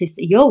business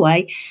noticed your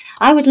way,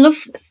 I would love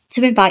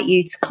to invite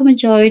you to come and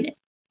join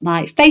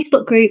my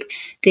Facebook group,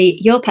 the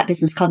Your Pet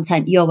Business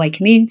Content Your Way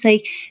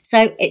community.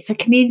 So it's a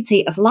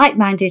community of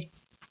like-minded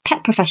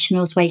pet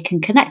professionals where you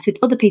can connect with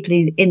other people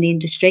in the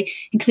industry,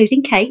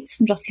 including Kate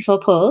from Dotty Four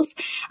Paws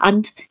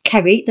and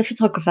Kerry, the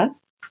photographer.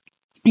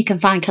 You can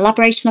find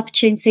collaboration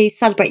opportunities,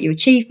 celebrate your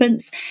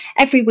achievements.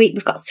 Every week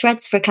we've got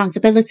threads for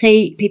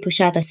accountability. People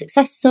share their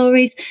success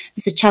stories.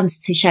 There's a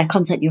chance to share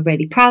content you're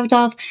really proud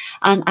of.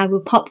 And I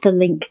will pop the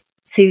link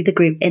to the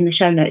group in the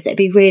show notes. It'd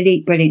be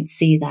really brilliant to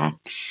see you there.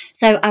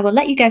 So I will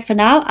let you go for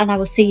now, and I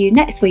will see you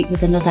next week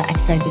with another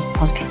episode of the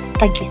podcast.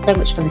 Thank you so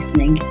much for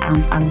listening,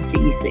 and I will see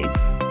you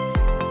soon.